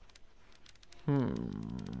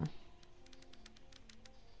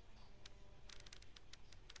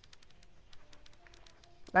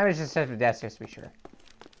 Let me just check the desk just to be sure.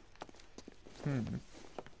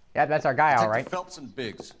 Yeah, that's our guy, all right. Phelps and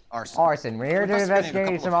Biggs, arson. Arson. We're here to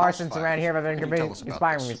investigate some arsons fires. around here that have been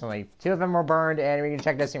conspiring recently. 2 of them were burned, and we can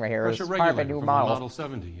check this thing right here. It's Pressure part of a regulator new from model. Model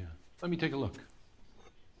 70, yeah. Let me take a look.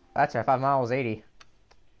 That's right, 5 models 80.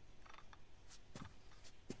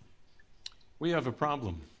 We have a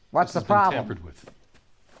problem. What's This the has been problem? tampered with.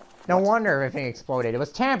 No wonder everything exploded. It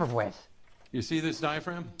was tampered with. You see this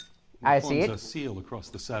diaphragm? I see it. Forms a seal across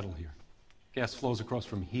the saddle here. Gas flows across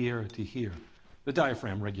from here to here. The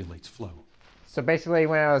diaphragm regulates flow. So basically,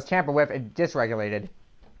 when it was tampered with, it dysregulated.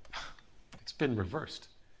 It's been reversed.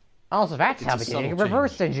 Also, that's It's how a they did subtle it.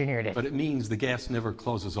 Reverse change, engineered it. But it means the gas never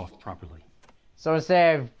closes off properly. So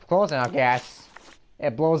instead of closing out gas,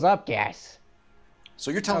 it blows up gas. So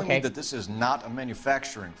you're telling Okay. me that this is not a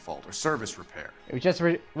manufacturing fault or service repair? It was just I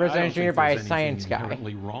reverse don't think engineered by a there's science anything guy.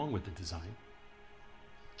 inherently wrong with the design.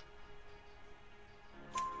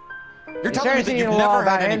 You're You telling me that sure you've seen a lot never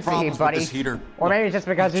about had any InstaHeat, problems with buddy. this heater? Or maybe it's just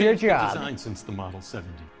because of We've your changed the job. design since the Model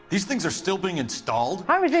 70. These things are still being installed?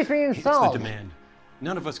 How is this being It's the installed? demand.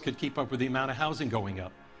 None of us could keep up with the amount of housing going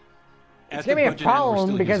up. It's At gonna the be a budget end, we're problem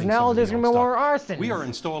still because using now some of there's the gonna be old more stock. arsons. We are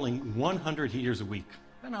installing 100 heaters a week.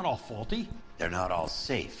 They're not all faulty. They're not all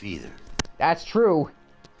safe either. That's true.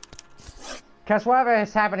 Because whatever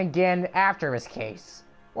has happened again after this case,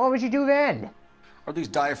 what would you do then? Are these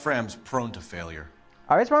diaphragms prone to failure?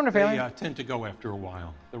 Are they prone to They failure? tend to go after a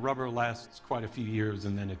while. The rubber lasts quite a few years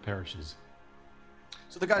and then it perishes.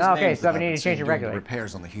 So the guys Okay, named so that we need I've to been change seeing the doing regulator.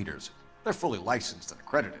 repairs on the heaters, they're fully licensed and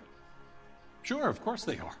accredited. Sure, of course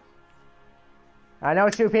they are. I know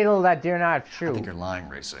 2 people that do not I true. think you're lying,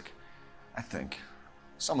 Rasik. I think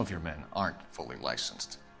some of your men aren't fully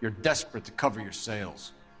licensed. You're desperate to cover your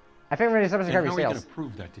sales. I think we're supposed to And cover how are you going sales. to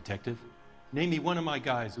prove that, Detective? Name me one of my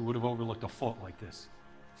guys who would have overlooked a fault like this.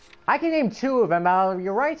 I can name 2 of them,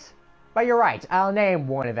 you're right. But you're right, I'll name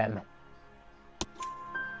one of them.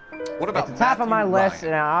 What about It's the top of my Matthew list,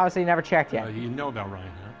 Ryan? and I obviously never checked yet. You know about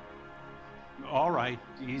Ryan, huh? All right,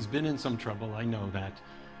 he's been in some trouble, I know that.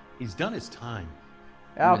 He's done his time.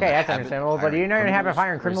 Okay, that's habit understandable, but hiring you know you're having criminals?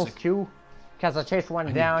 hiring criminals Risk. too? because I chased one I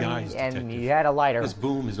need down guys, and Detective. he had a lighter. This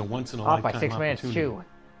boom is a once in a Off lifetime by 6 minutes opportunity. too.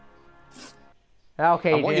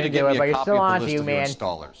 Okay, I you want you to didn't give do me it, a but you're copy still of the on to list you, of your man.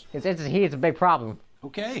 installers. He's a big problem.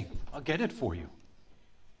 Okay, I'll get it for you.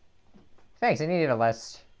 Thanks, I needed a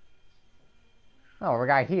list. Oh, we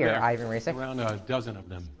got here, There, Ivan Racing. around a dozen of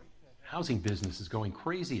them. Housing business is going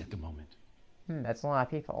crazy at the moment. That's a lot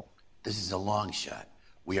of people. This is a long shot.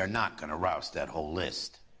 We are not going to roust that whole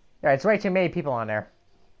list. Yeah, it's way too many people on there.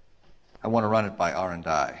 I want to run it by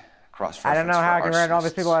R&I. I don't know how I can run all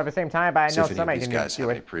these people at the same time, but I know somebody can guys do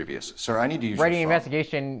have any it. previous. Sir, I need to use Writing your phone.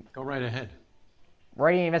 investigation. Go right ahead.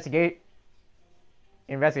 Writing investigation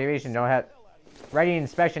knows how. Writing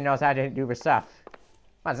inspection knows how to do the stuff.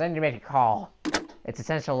 Come on, I need to make a call. It's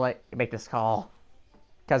essential to make this call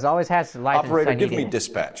because it always has the license. Operator, give me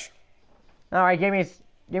dispatch. All right, give me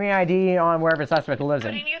an ID on wherever the suspect lives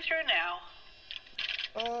in. Putting you through now.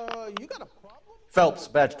 You got a problem? Phelps,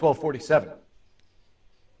 badge 1247.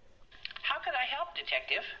 How could I help,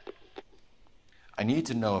 Detective? I need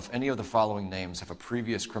to know if any of the following names have a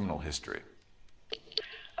previous criminal history.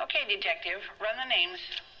 Okay, Detective, run the names.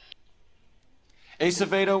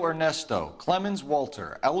 Acevedo Ernesto, Clemens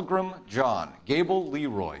Walter, Elgram John, Gable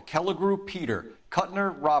Leroy, Kelligrew Peter,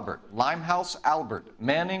 Cutner Robert, Limehouse Albert,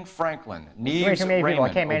 Manning Franklin, Neves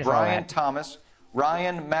Raymond, O'Brien Thomas,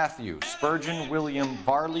 Ryan Matthew, Spurgeon William,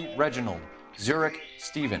 Varley Reginald, Zurich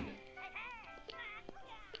Stephen.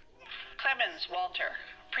 Clemens Walter,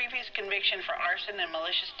 previous conviction for arson and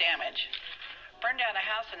malicious damage. Burned down a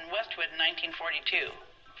house in Westwood in 1942.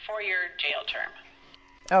 4-year jail term.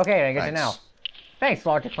 Okay, I get to know. Thanks,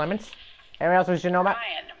 Walter Clements. Anyone else we should know about?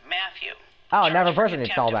 Ryan Matthew. Oh, never person to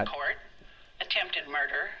call that. Court, attempted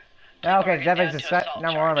murder. Okay, definitely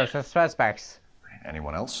number one of the suspects.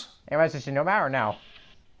 Anyone else? Anyone else we should know about or no?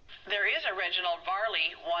 There is a Reginald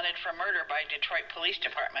Varley wanted for murder by Detroit Police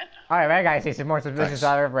Department. Alright, that guy seems more suspicious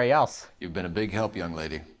than everybody else. You've been a big help, young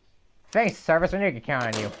lady. Thanks, Service. We knew we could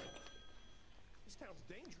count on you.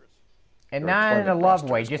 And not in a love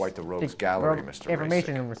way, just quite the rogues gallery, Mr.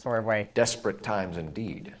 information sort of way. Desperate times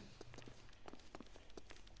indeed.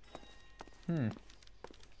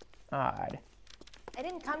 Odd. I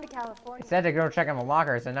didn't come to California. It said to go check on the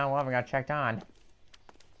lockers, and now one of them got checked on.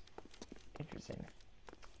 Interesting.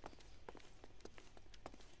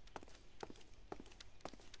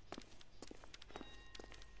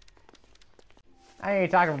 I need to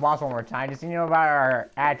talk to the boss one more time. Just so you know about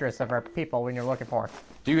our address of our people when you're looking for.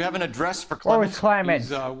 Do you have an address for Where Clemens? was Clemens?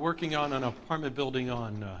 He's working on an apartment building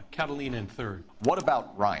on Catalina and 3rd. What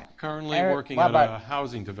about Ryan? Currently working on a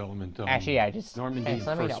housing development on Actually, I just... Normandy and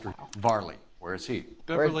 1st Street. Varley, where is he?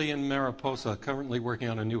 Beverly and Mariposa, currently working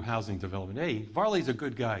on a new housing development. Hey, Varley's a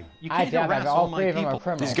good guy. You I can't harass all my people.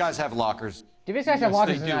 These guys have lockers. Do these guys have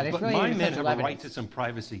lockers they or do, not? It's but really my men have a evidence. right to some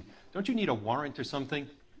privacy. Don't you need a warrant or something?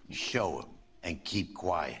 Show him and keep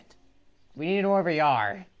quiet. We need to know where we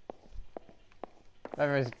are.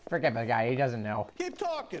 Forget the guy, he doesn't know. Keep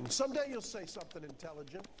talking. Someday you'll say something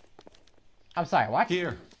intelligent. I'm sorry, what?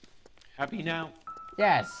 Here. Happy now?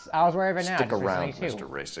 Yes, I was worried about now. Stick around, Mr. Mr.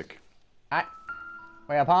 Rasick.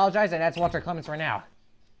 We apologize, and that's Walter Clements for now.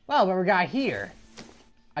 Well, what we got here?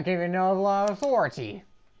 I can't even know the authority.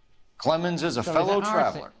 Clemens is a So fellow he's an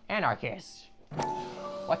traveler. Anarchist.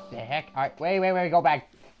 What the heck? Alright, wait, go back.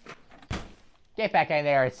 Get back in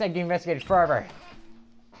there. It said you investigated further.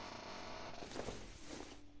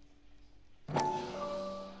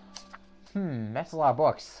 That's a lot of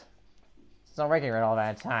books. It's not working right all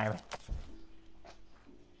that time.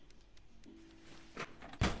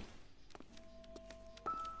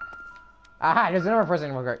 Aha, there's another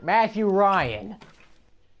person worker. Matthew Ryan.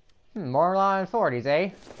 More law and authorities, eh?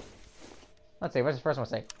 Let's see, what's the first one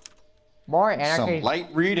say? More anarchy. Some light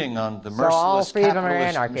reading on the So all merciless three of them are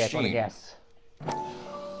capitalist anarchists, I machine. guess.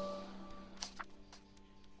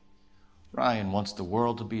 Ryan wants the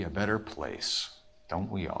world to be a better place, don't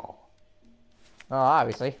we all? Oh,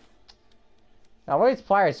 obviously. Now, what are these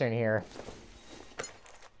flyers in here?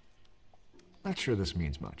 Not sure this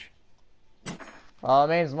means much. Well, it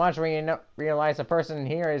means much when you realize the person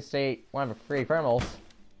here is, say, one of the three criminals.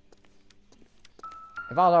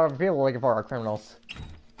 If all the people we're looking for are criminals.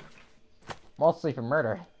 Mostly for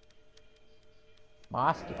murder.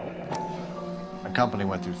 Moscow. My company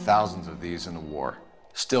went through thousands of these in the war.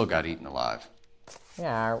 Still got eaten alive.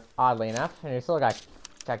 Yeah, oddly enough. And you still got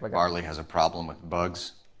attacked by guns. Varley has a problem with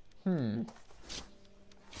bugs. Why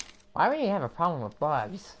would you have a problem with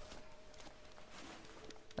bugs?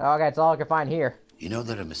 Oh, okay, that's all I can find here. You know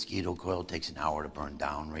that a mosquito coil takes an hour to burn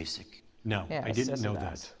down, Rasick? No, Yeah, I didn't Sissy know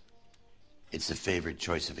does. that. It's the favorite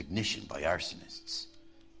choice of ignition by arsonists.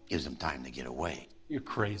 Gives them time to get away. You're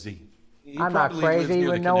crazy. I'm not crazy. You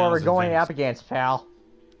would know where we're going up against, pal.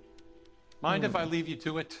 Mind if I leave you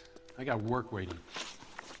to it? I got work waiting.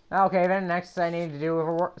 Okay, then next I need to do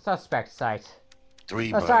a suspect site.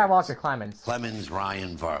 Three Let's start Walter Clemens. Clemens,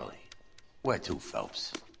 Ryan, Varley. Where to,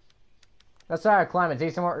 Phelps? Let's start Clemens.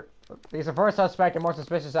 He's the first suspect and more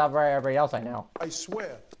suspicious out of everybody else I know. I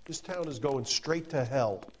swear, this town is going straight to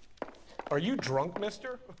hell. Are you drunk,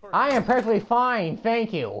 mister? I am perfectly fine,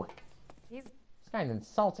 thank you. This guy's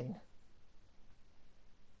insulting.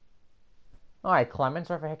 Alright, Clemens,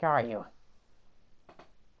 where the heck are you?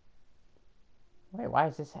 Wait, why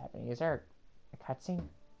is this happening? Is there a cutscene?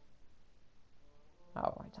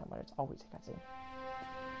 Oh, right time, but it's always a cutscene.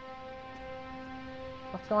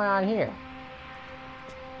 What's going on here?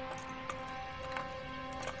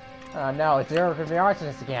 Oh no, it's Eric of the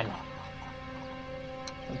arsonist again.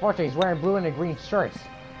 Unfortunately, he's wearing blue and a green shirt.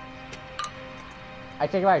 I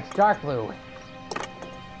take it back, it's dark blue.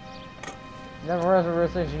 Never was a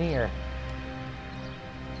reverse engineer.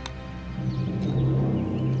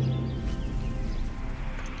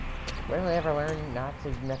 When did I ever learn not to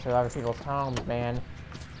mess with other people's homes, man?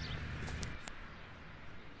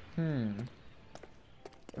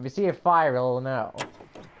 If you see a fire, you'll know.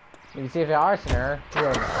 If you see the arsoner,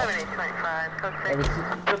 you'll know.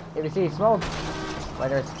 If you see smoke, like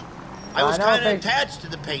there's... I was kind of attached to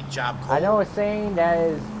the paint job, Cole. I know a saying that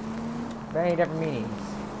is many different meanings.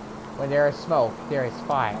 When there is smoke, there is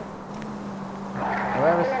fire.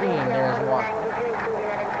 Wherever steam, there is water.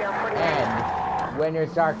 And when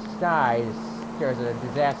there's dark skies, there's a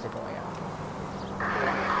disaster going on.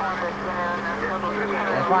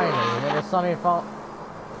 And finally, when there's something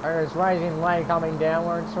or there's rising light coming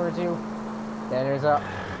downwards towards you, then there's a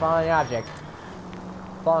falling object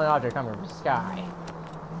coming from the sky.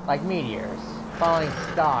 Like meteors, falling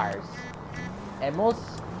stars, and most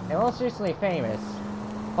recently famous,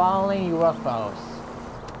 falling UFOs.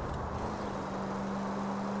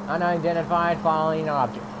 Unidentified falling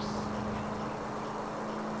objects.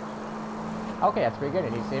 Okay, that's pretty good. I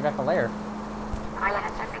need to save that for later.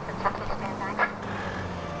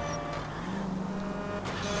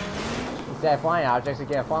 Instead of flying objects, we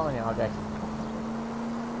get a falling object.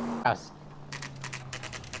 Yes.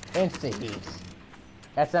 Instant heat.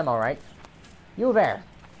 That's them, alright. You there.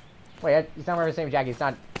 Wait, he's not wearing the same jacket. It's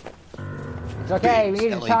not... It's okay, we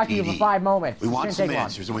need to talk to you for 5 moments. We want some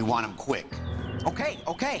answers, and we want them quick. Okay,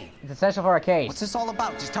 okay. It's essential for our case. What's this all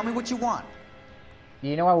about? Just tell me what you want.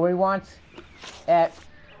 You know what we want?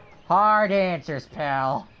 Hard answers,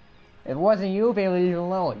 pal. If it wasn't you, they'd leave it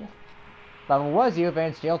alone. But if it was you, then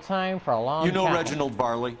it's still time for a long time. You know Reginald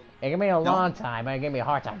Varley? It can be a long time, but it can be a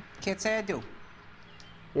hard time. Can't say I do.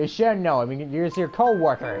 You should know. I mean, you're your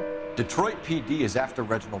co-worker. Detroit PD is after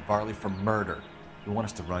Reginald Varley for murder. You want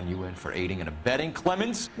us to run you in for aiding and abetting,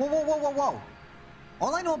 Clemens? Whoa, whoa, whoa, whoa, whoa.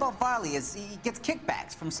 All I know about Varley is he gets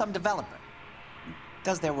kickbacks from some developer. He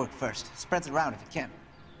does their work first. Spreads it around if he can.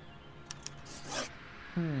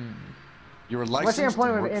 You're a licensed What's your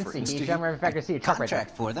employment with to work Insti? for I'm back to see a truck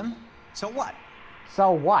contract for them. So what?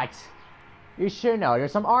 So what? You should know.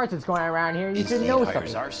 There's some arsons going on around here. You should know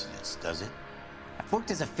something. Arsonists, does it? I've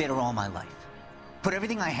worked as a fitter all my life. Put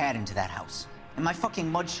everything I had into that house. And my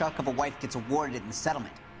fucking mudshark of a wife gets awarded it in the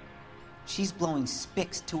settlement. She's blowing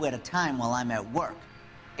spics 2 at a time while I'm at work.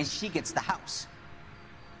 And she gets the house.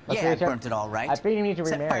 Yeah, I burnt it all right. I think you need to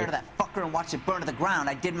remarry. Set fire to that fucker and watch it burn to the ground.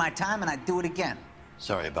 I did my time and I'd do it again.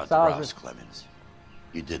 Sorry about the rouse, Clemens.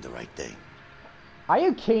 You did the right thing. Are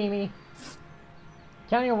you kidding me?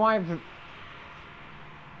 Killing your wife...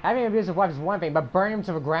 Having an abusive wife is one thing, but burning him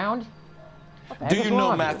to the ground? Do you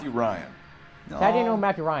know Matthew Ryan? No. How do you know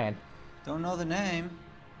Matthew Ryan? Don't know the name.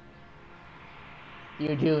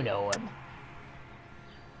 You do know him.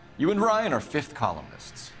 You and Ryan are 5th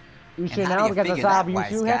columnists. You should know because I saw you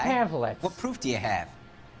two have pamphlets. What proof do you have?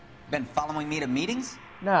 Been following me to meetings?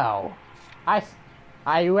 No. I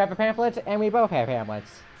do have a pamphlet, and we both have pamphlets.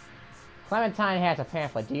 Clementine has a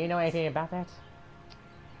pamphlet. Do you know anything about that?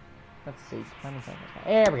 Let's see. Clementine.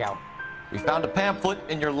 There we go. We found a pamphlet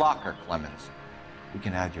in your locker, Clemens. We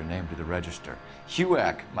can add your name to the register.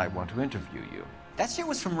 HUAC might want to interview you. That shit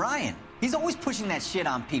was from Ryan. He's always pushing that shit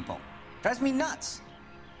on people. Drives me nuts.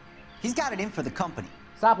 He's got it in for the company.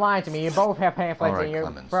 Stop lying to me. You both have pamphlets, All right, and you're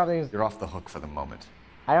Clemens. probably... You're off the hook for the moment.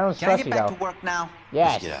 I don't Can I trust get back to work now?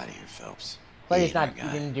 Yes. Let's get out of here, Phelps. Please not. You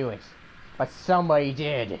didn't do it. But somebody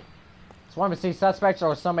did. It's one of the suspects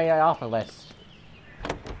or somebody off the list.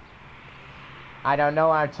 I don't know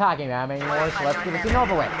what I'm talking about anymore, so let's get this thing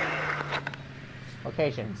over with.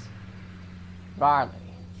 Locations. Varley.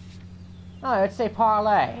 Oh, let's say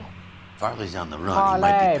Parlay. Varley's on the run. Parlay, He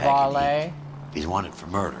might be packing Varley. heat. If he's wanted for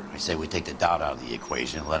murder, I say we take the doubt out of the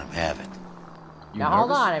equation and let him have it. Now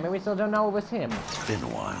hold on, I mean we still don't know it was him. It's been a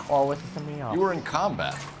while. Or was it somebody else? You were in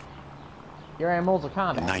combat. You're in Mortal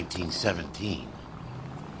Kombat. In 1917.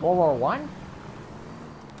 World War I?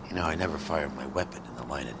 You know, I never fired my weapon in the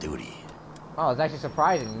line of duty. Oh, it's actually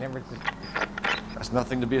surprising. You never just... That's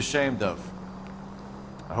nothing to be ashamed of.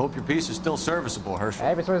 I hope your piece is still serviceable, Herschel.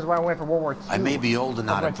 Hey, but so is why I went for World War II. I may be old and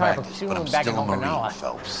not in practice, but I'm still a Marine,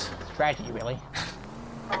 Phelps. It's tragedy, really.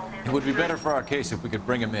 It would be better for our case if we could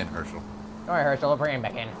bring him in, Herschel. All right, Herschel, I'll bring him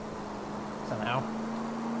back in. Somehow.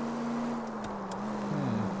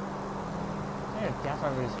 Yeah, that's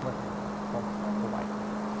why we just went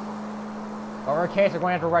for our case, we're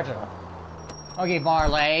going after Reginald. Okay,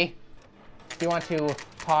 Varley. Do you want to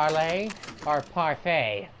parlay or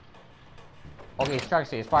parfait? Okay,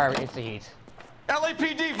 Struxy, it's fire, it's the heat.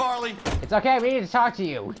 LAPD, Varley! It's okay, we need to talk to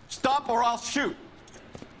you. Stop or I'll shoot.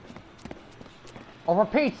 Oh, for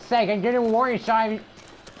Pete's sake, I'm getting a warning shot.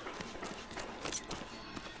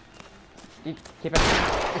 Keep it.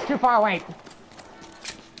 It's too far away.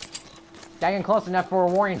 Getting close enough for a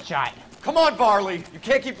warning shot. Come on, Varley! You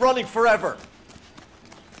can't keep running forever.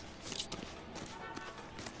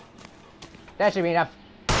 That should be enough.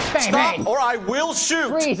 Bang, Stop, bang. or I will shoot!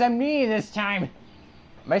 Freeze, I'm me this time.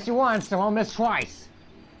 Miss you once, so I'll miss twice.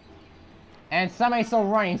 And somebody's still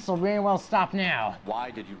running, so we may well stop now.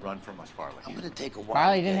 Why did you run from us, Varley? I'm gonna take a while.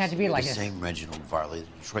 Varley didn't have to be like this. The same Reginald Varley the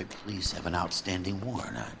Detroit police have an outstanding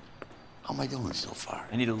warrant on. How am I doing so far?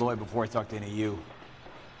 I need a lawyer before I talk to any of you.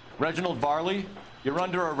 Reginald Varley, you're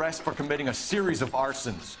under arrest for committing a series of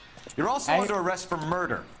arsons. You're also under arrest for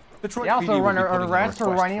murder. Detroit you also run under arrest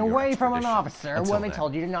for running away from an officer when they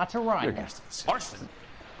told you not to run. Arson?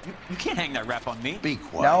 You can't hang that rap on me. Be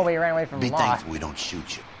quiet. No, we ran away from Be law. thankful we don't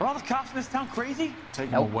shoot you. Are all the cops in this town crazy? Take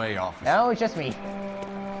him away, officer. No, it's just me.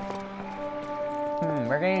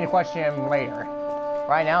 We're gonna need to question him later.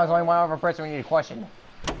 Right now, there's only one other person we need to question.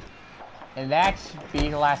 And that's be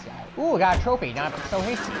the last guy. Ooh, we got a trophy. Not so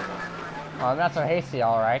hasty. Oh, not so hasty,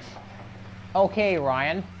 alright. Okay,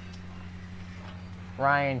 Ryan.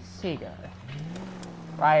 Ryan Seeger.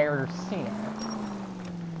 Ryan Cena.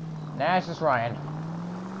 Nah, it's just Ryan.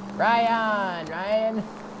 Ryan!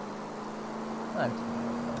 I'm tired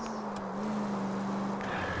of this.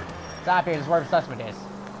 Stop here, this is where the suspect is.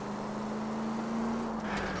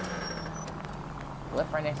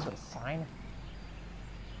 Left right next to a sign?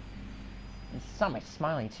 And somebody's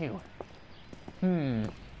smiling too.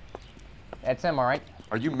 That's him, alright.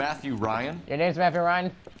 Are you Matthew Ryan? Your name's Matthew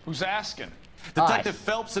Ryan? Who's asking? Detective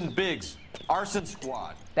Phelps and Biggs, Arson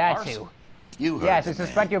Squad. That's who. You heard Yes, I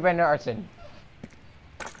suspect you've been arson.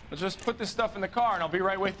 Let's just put this stuff in the car and I'll be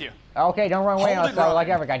right with you. Okay, don't run away outside like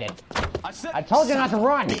every guy did. I told you not to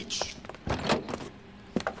run! Bitch.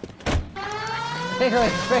 Things really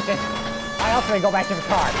suspicious. I also go back to the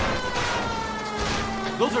car.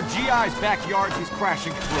 Those are GI's backyards he's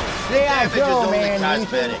crashing through. GI Joe, only man.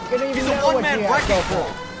 cosmetic. You don't even He's a know what one-man GI wrecking Joe crew.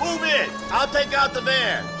 for. Move in! I'll take out the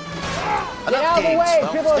van! Get out of the way!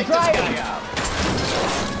 People are driving! out.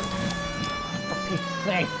 For Pete's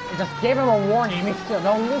sake. I just gave him a warning. He still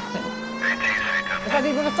don't listen. It's not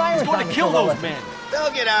even a siren. He's going to kill those men.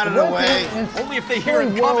 They'll get out of the way. Only if they hear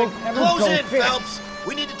him coming. Close in, Phelps.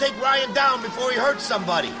 We need to take Ryan down before he hurts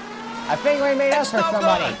somebody. I think we made us hurt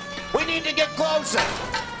somebody. Good. We need to get closer.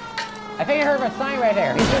 I think I heard a sign right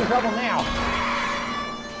there. He's in trouble now.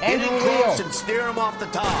 Get in close and steer him off the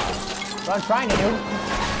tar. That's what I'm trying to do.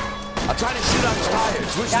 I'll try to shoot on his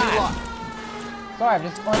tires. Wish me luck. Sorry, I'm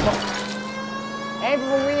just going to... Aim for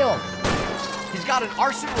the wheels. He's got an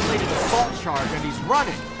arson-related assault charge and he's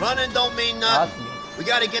running. Running don't mean nothing. We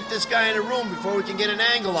got to get this guy in a room before we can get an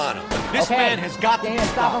angle on him. This man has got to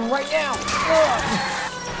stop him right now.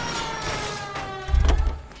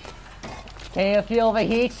 Can you feel the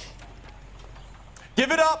heat?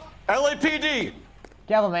 Give it up, LAPD.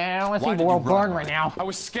 Careful, man. I don't want to see the world burn right now. I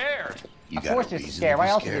was scared. Of course you're scared. Why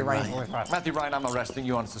else would you be running for us? Matthew Ryan, I'm arresting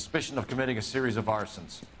you on suspicion of committing a series of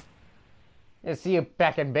arsons. Yeah, see you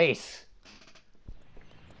back in base.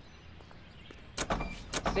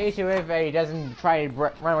 See to if he doesn't try to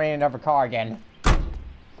run away in another car again.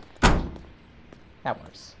 That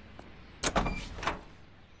works.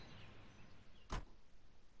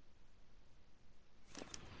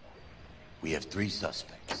 We have 3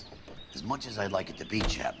 suspects. As much as I'd like it to be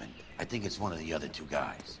Chapman, I think it's one of the other 2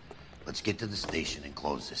 guys. Let's get to the station and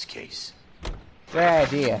close this case. Great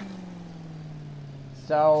idea.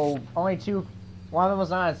 So, only 2... One of them was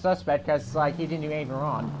not a suspect because, like, he didn't do anything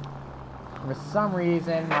wrong. For some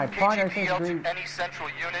reason, my partner seems to agree... Any central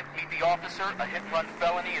unit, meet the officer, a hit-run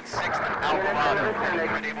felony at 6th and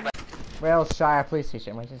Alvarado. Rail Shire Police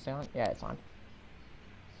Station. Which is on? Yeah, it's on.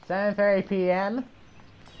 7:30 p.m.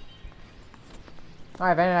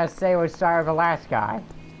 Alright, then I say we start with the last guy.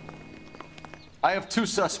 I have 2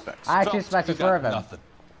 suspects. I have 2 suspects for them. Nothing.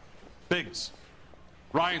 Biggs,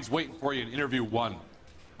 Ryan's waiting for you in interview 1.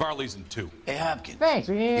 Barley's in 2. Hey, Hopkins. Thanks,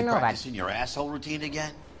 we didn't know that. You practicing your asshole routine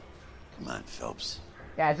again? Come on, Phelps.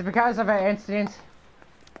 Yeah, is it because of an incident?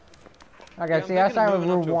 Okay, see, I started with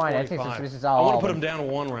room 1. I think this is all. I want to put him down to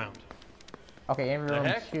 1 round. Okay, in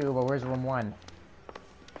room 2, but where's room 1?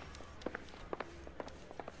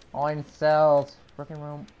 All in cells. Freaking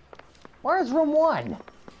room. Where's room 1?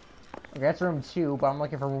 Okay, that's room 2, but I'm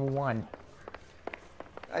looking for room 1.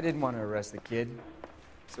 I didn't want to arrest the kid,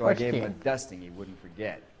 so Which I gave kid? him a dusting he wouldn't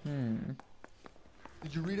forget. Did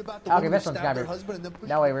you read about the Okay, woman this who one's stabbed gotta her be. husband and then pushed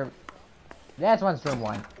No, wait, that one's room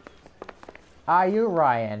 1. Are you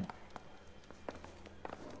Ryan?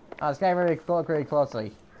 Oh, this guy look really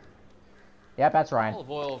closely. Yep, that's Ryan.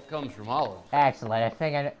 Olive oil comes from olives. Excellent. I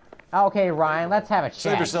think I. Okay, Ryan, let's have a chat.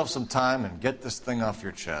 Save yourself some time and get this thing off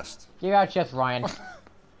your chest. Give out chest, Ryan.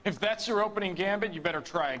 If that's your opening gambit, you better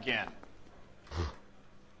try again.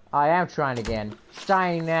 I am trying again.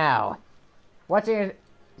 Starting now. What's the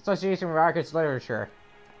association with Arcus literature?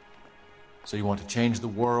 So you want to change the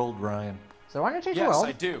world, Ryan? So why don't you change the world?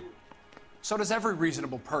 Yes, I do. So does every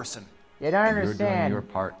reasonable person. You don't And understand. You're doing your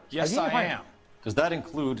part. Yes, I am. Does that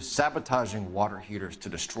include sabotaging water heaters to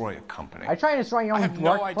destroy a company? I try to destroy your own I have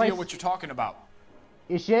no workplace. idea what you're talking about.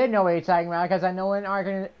 You should know what you're talking about because I know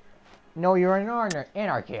you're an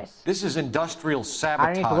anarchist. This is industrial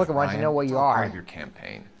sabotage. I need to look at one to Ryan. know what It's you all are. part of your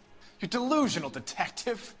campaign. You're delusional,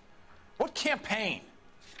 detective. What campaign?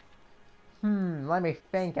 Let me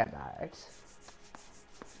think about it.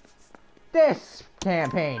 This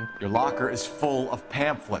campaign. Your locker is full of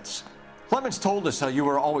pamphlets. Clemens told us how you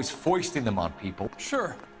were always foisting them on people.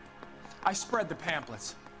 Sure. I spread the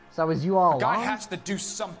pamphlets. So was you all A guy along? has to do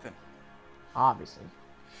something. Obviously.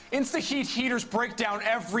 Insta-heat heaters break down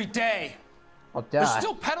every day. Well, They're duh.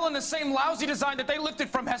 still peddling the same lousy design that they lifted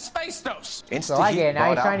from Hephaestus. So I get it. Now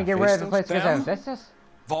you're trying to get rid of the place because of Hephaestus?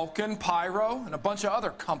 Vulcan, Pyro, and a bunch of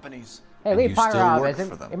other companies. Hey, leave Pyro out of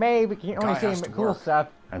it. It may be only Guy see has to cool work. stuff.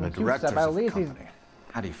 And the cute directors stuff, but at of the least he's. company.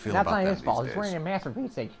 How do you feel That's about not them his fault. these He's wearing days? a mask for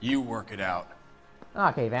Pete's sake. You work it out.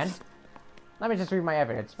 Okay, then. Let me just read my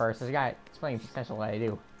evidence first. There's a guy explaining essentially what I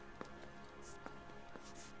do.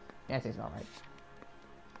 Yeah, that seems about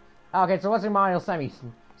right. Okay, so what's the model 70?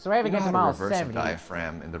 So I have You know against the how to model reverse 70. a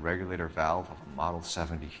diaphragm in the regulator valve of a Model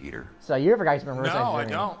 70 heater? So you're the guy's been reverse No, I engineering.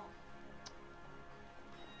 don't.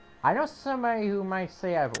 I know somebody who might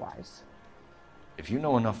say otherwise. If you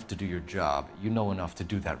know enough to do your job, you know enough to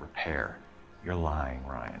do that repair. You're lying,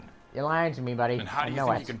 Ryan. You're lying to me, buddy. And how do I you know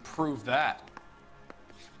think it. you can prove that?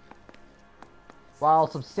 Well,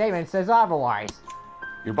 some statement says otherwise.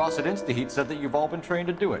 Your boss at InstaHeat said that you've all been trained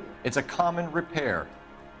to do it. It's a common repair.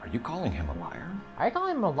 Are you calling him a liar? Are you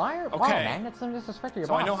calling him a liar? Wow, Okay. man, that's some disrespect to your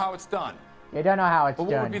So boss. I know how it's done. You don't know how it's But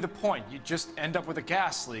what done. would be the point? You just end up with a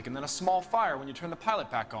gas leak and then a small fire when you turn the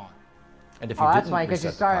pilot back on. And if you Oh, that's didn't fine, because you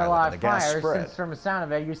reset the started a pilot lot and of the gas fires, spread, since from the sound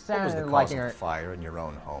of it, you what was the sounded cause like of you're... the fire in your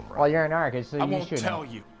own home, Ryan? Well, you're an anarchist, so I you won't should tell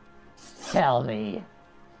know. you. Tell me.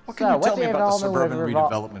 What can you what's tell me about the involvement Suburban with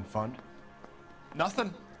Redevelopment Fund?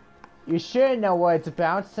 Nothing. You should know what it's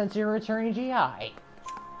about since you're a returning GI.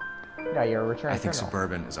 No, you're a returning I think criminal.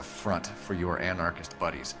 Suburban is a front for your anarchist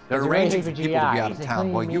buddies. They're It's a rating arranging for for people to be out GIs, of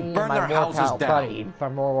town while you including me burn and their my houses workout down. buddy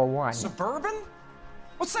from World War I. Suburban?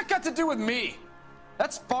 What's that got to do with me?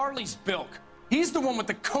 That's Barley's bilk. He's the one with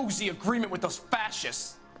the cozy agreement with those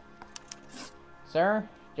fascists. Sir,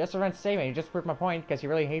 just a rent statement. You just proved my point because you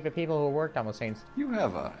really hate the people who worked on those things. You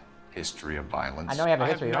have a history of violence. I know you have a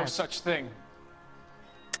history of no violence. such thing.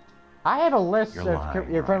 I have a list You're of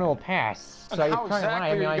lying, your criminal past. And So you're how trying to lie exactly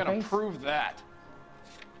to me are on you my going to face? prove that?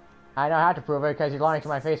 I know how to prove it because you're lying to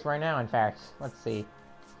my face right now, in fact. Let's see.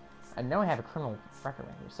 I know I have a criminal record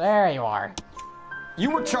right here. So there you are. You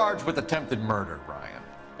were charged with attempted murder, Ryan.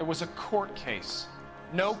 It was a court case.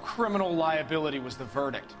 No criminal liability was the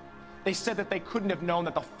verdict. They said that they couldn't have known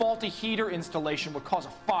that the faulty heater installation would cause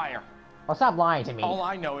a fire. Well, stop lying to me. All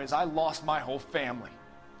I know is I lost my whole family.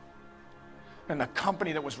 And the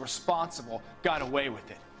company that was responsible got away with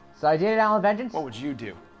it. So I did it out of vengeance? What would you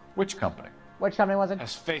do? Which company? Which company was it?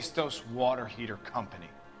 Hephaestus Water Heater Company.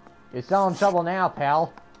 You're still in trouble now,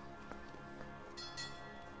 pal.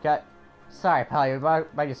 Got... Sorry, pal,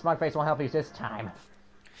 but your smug face won't help you this time.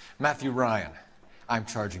 Matthew Ryan, I'm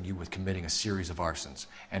charging you with committing a series of arsons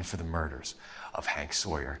and for the murders of Hank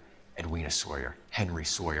Sawyer, Edwina Sawyer, Henry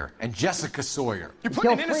Sawyer, and Jessica Sawyer. You're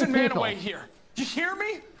putting an innocent man away here. You hear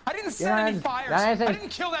me? I didn't set any fires. I didn't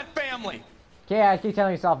kill that family. Yeah, keep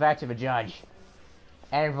telling yourself that to the judge.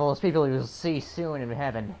 And for those people you will see soon in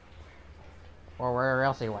heaven. Or wherever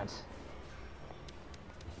else he went.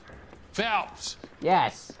 Phelps.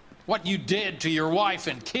 Yes. What you did to your wife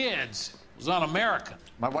and kids was un-American.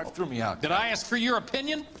 My wife threw me out. Did I ask for your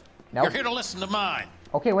opinion? Nope. You're here to listen to mine.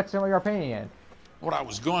 Okay, what's your opinion? What I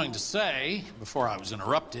was going to say, before I was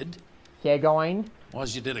interrupted... Okay, going.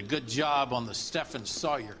 ...was you did a good job on the Stephen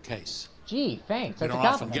Sawyer case. Gee, thanks. We don't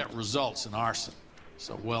often get results in arson,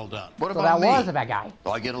 so well done. What about me? That was a bad guy.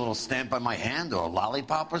 Do I get a little stamp on my hand or a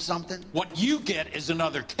lollipop or something? What you get is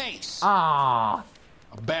another case. Ah.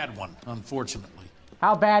 A bad one, unfortunately.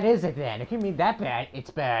 How bad is it then? If you mean that bad,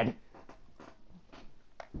 it's bad.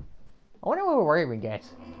 I wonder what reward we get.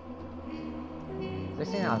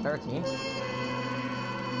 16 out of 13.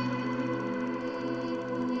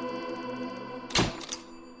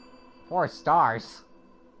 Four stars.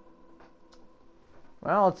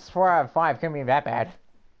 Well, it's 4 out of 5. Couldn't be that bad.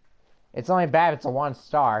 It's only bad if it's a 1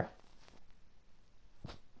 star.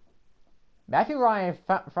 Matthew Ryan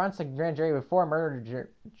fronts a grand jury with 4 murder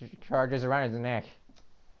charges around his neck.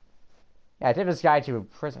 Yeah, I took this guy to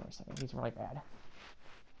prison or something. He's really bad.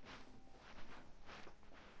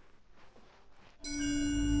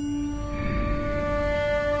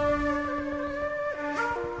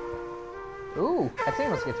 Ooh, I've seen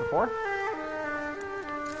those skits before.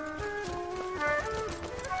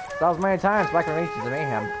 Saw as many times back in Legions of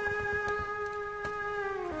Mayhem.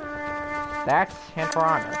 That's and For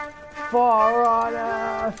Honor. For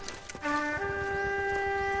Honor!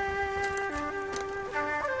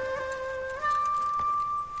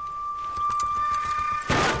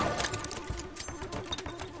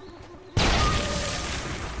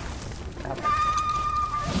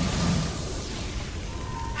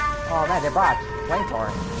 Oh man, they brought flamethrower.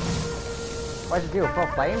 What does it do? Full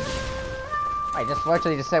flames? I just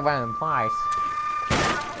literally just said what it implies.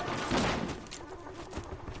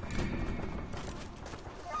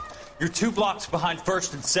 You're 2 blocks behind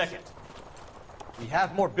 1st and 2nd. We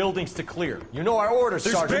have more buildings to clear. You know our orders,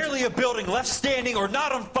 Sergeant. There's barely a building left standing or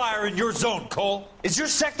not on fire in your zone, Cole. Is your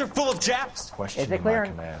sector full of Japs? Is it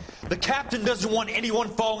clear? The captain doesn't want anyone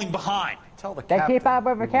falling behind. Tell the captain. They keep up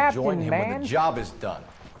with the captain, join him man. when the job is done.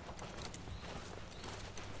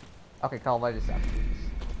 Okay, Cole, let us up.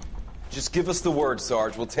 Just give us the word,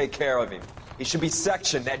 Sarge. We'll take care of him. He should be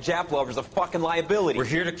sectioned. That Jap lover's a fucking liability. We're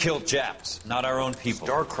here to kill Japs, not our own people.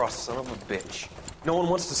 Star-crossed son of a bitch. No one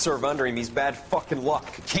wants to serve under him. He's bad fucking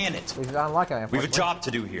luck. Can it? He's unlucky. We have a job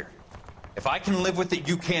to do here. If I can live with it,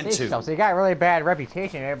 you can too. So he got a really bad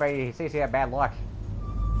reputation. Everybody says he had bad luck.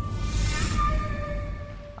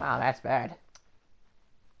 Wow, that's bad.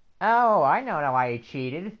 Oh, I know why he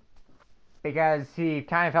cheated. Because he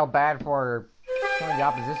kind of felt bad for killing the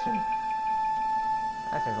opposition.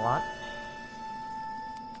 That says a lot.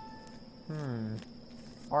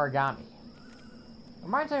 Origami.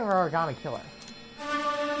 Reminds me of an Origami Killer.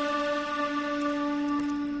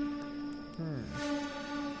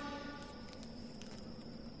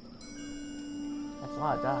 That's a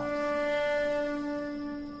lot of dogs.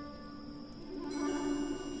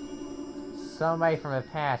 Somebody from the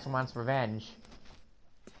past who wants revenge.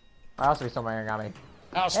 I also be somebody Origami.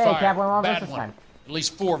 House hey, fire. Captain, Bad one. Time? At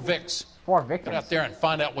least 4 Vicks. 4 victims. Get out there and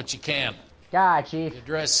find out what you can. God, Chief. The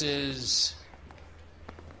address is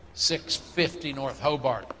 650 North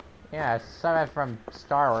Hobart. Yeah, somebody from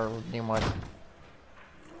Star Wars name was.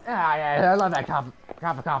 Ah, yeah, I love that cup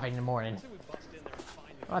of coffee in the morning.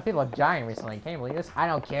 A lot of people are dying recently. Can't you believe this? I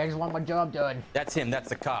don't care. I just want my job done. That's him. That's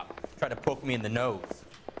the cop. Tried to poke me in the nose.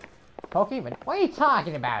 Poke him? What are you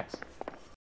talking about?